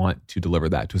 and we want to deliver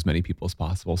that to as many people as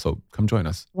possible. So come join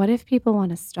us. What if people want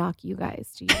to stalk you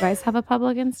guys? Do you guys have a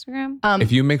public Instagram?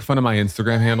 If you make fun of my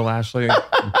Instagram handle, Ashley,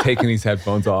 I'm taking these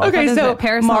headphones off. Okay, What is so it?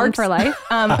 Paris Hilton for life?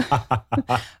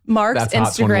 Mark's That's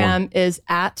hot 21. Instagram is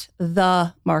at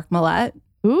the Mark Mullett.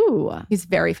 Ooh. He's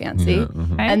very fancy. Yeah,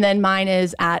 mhm. Okay. And then mine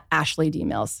is at Ashley D.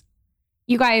 Mills.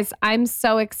 You guys, I'm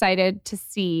so excited to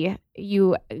see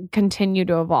you continue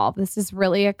to evolve. This is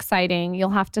really exciting. You'll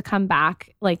have to come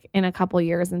back in a couple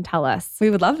years and tell us. We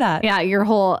would love that. Yeah,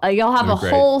 you'll have You're a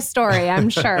great. whole story, I'm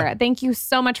sure. Thank you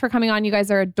so much for coming on. You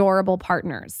guys are adorable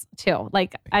partners too.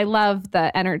 I love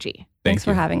the energy. Thanks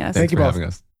for you. having us. Thanks Thank you for both. having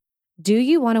us. Do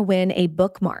you want to win a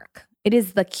bookmark? It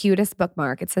is the cutest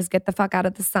bookmark. It says, "Get the fuck out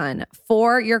of the sun"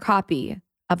 for your copy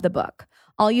of the book.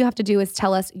 All you have to do is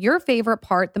tell us your favorite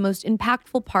part, the most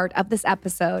impactful part of this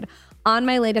episode on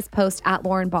my latest post at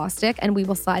Lauren Bostic, and we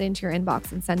will slide into your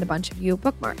inbox and send a bunch of you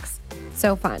bookmarks.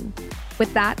 So fun.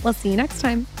 With that, we'll see you next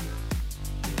time.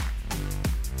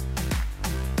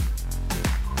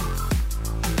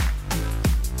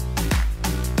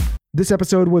 This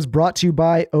episode was brought to you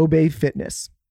by Obey Fitness.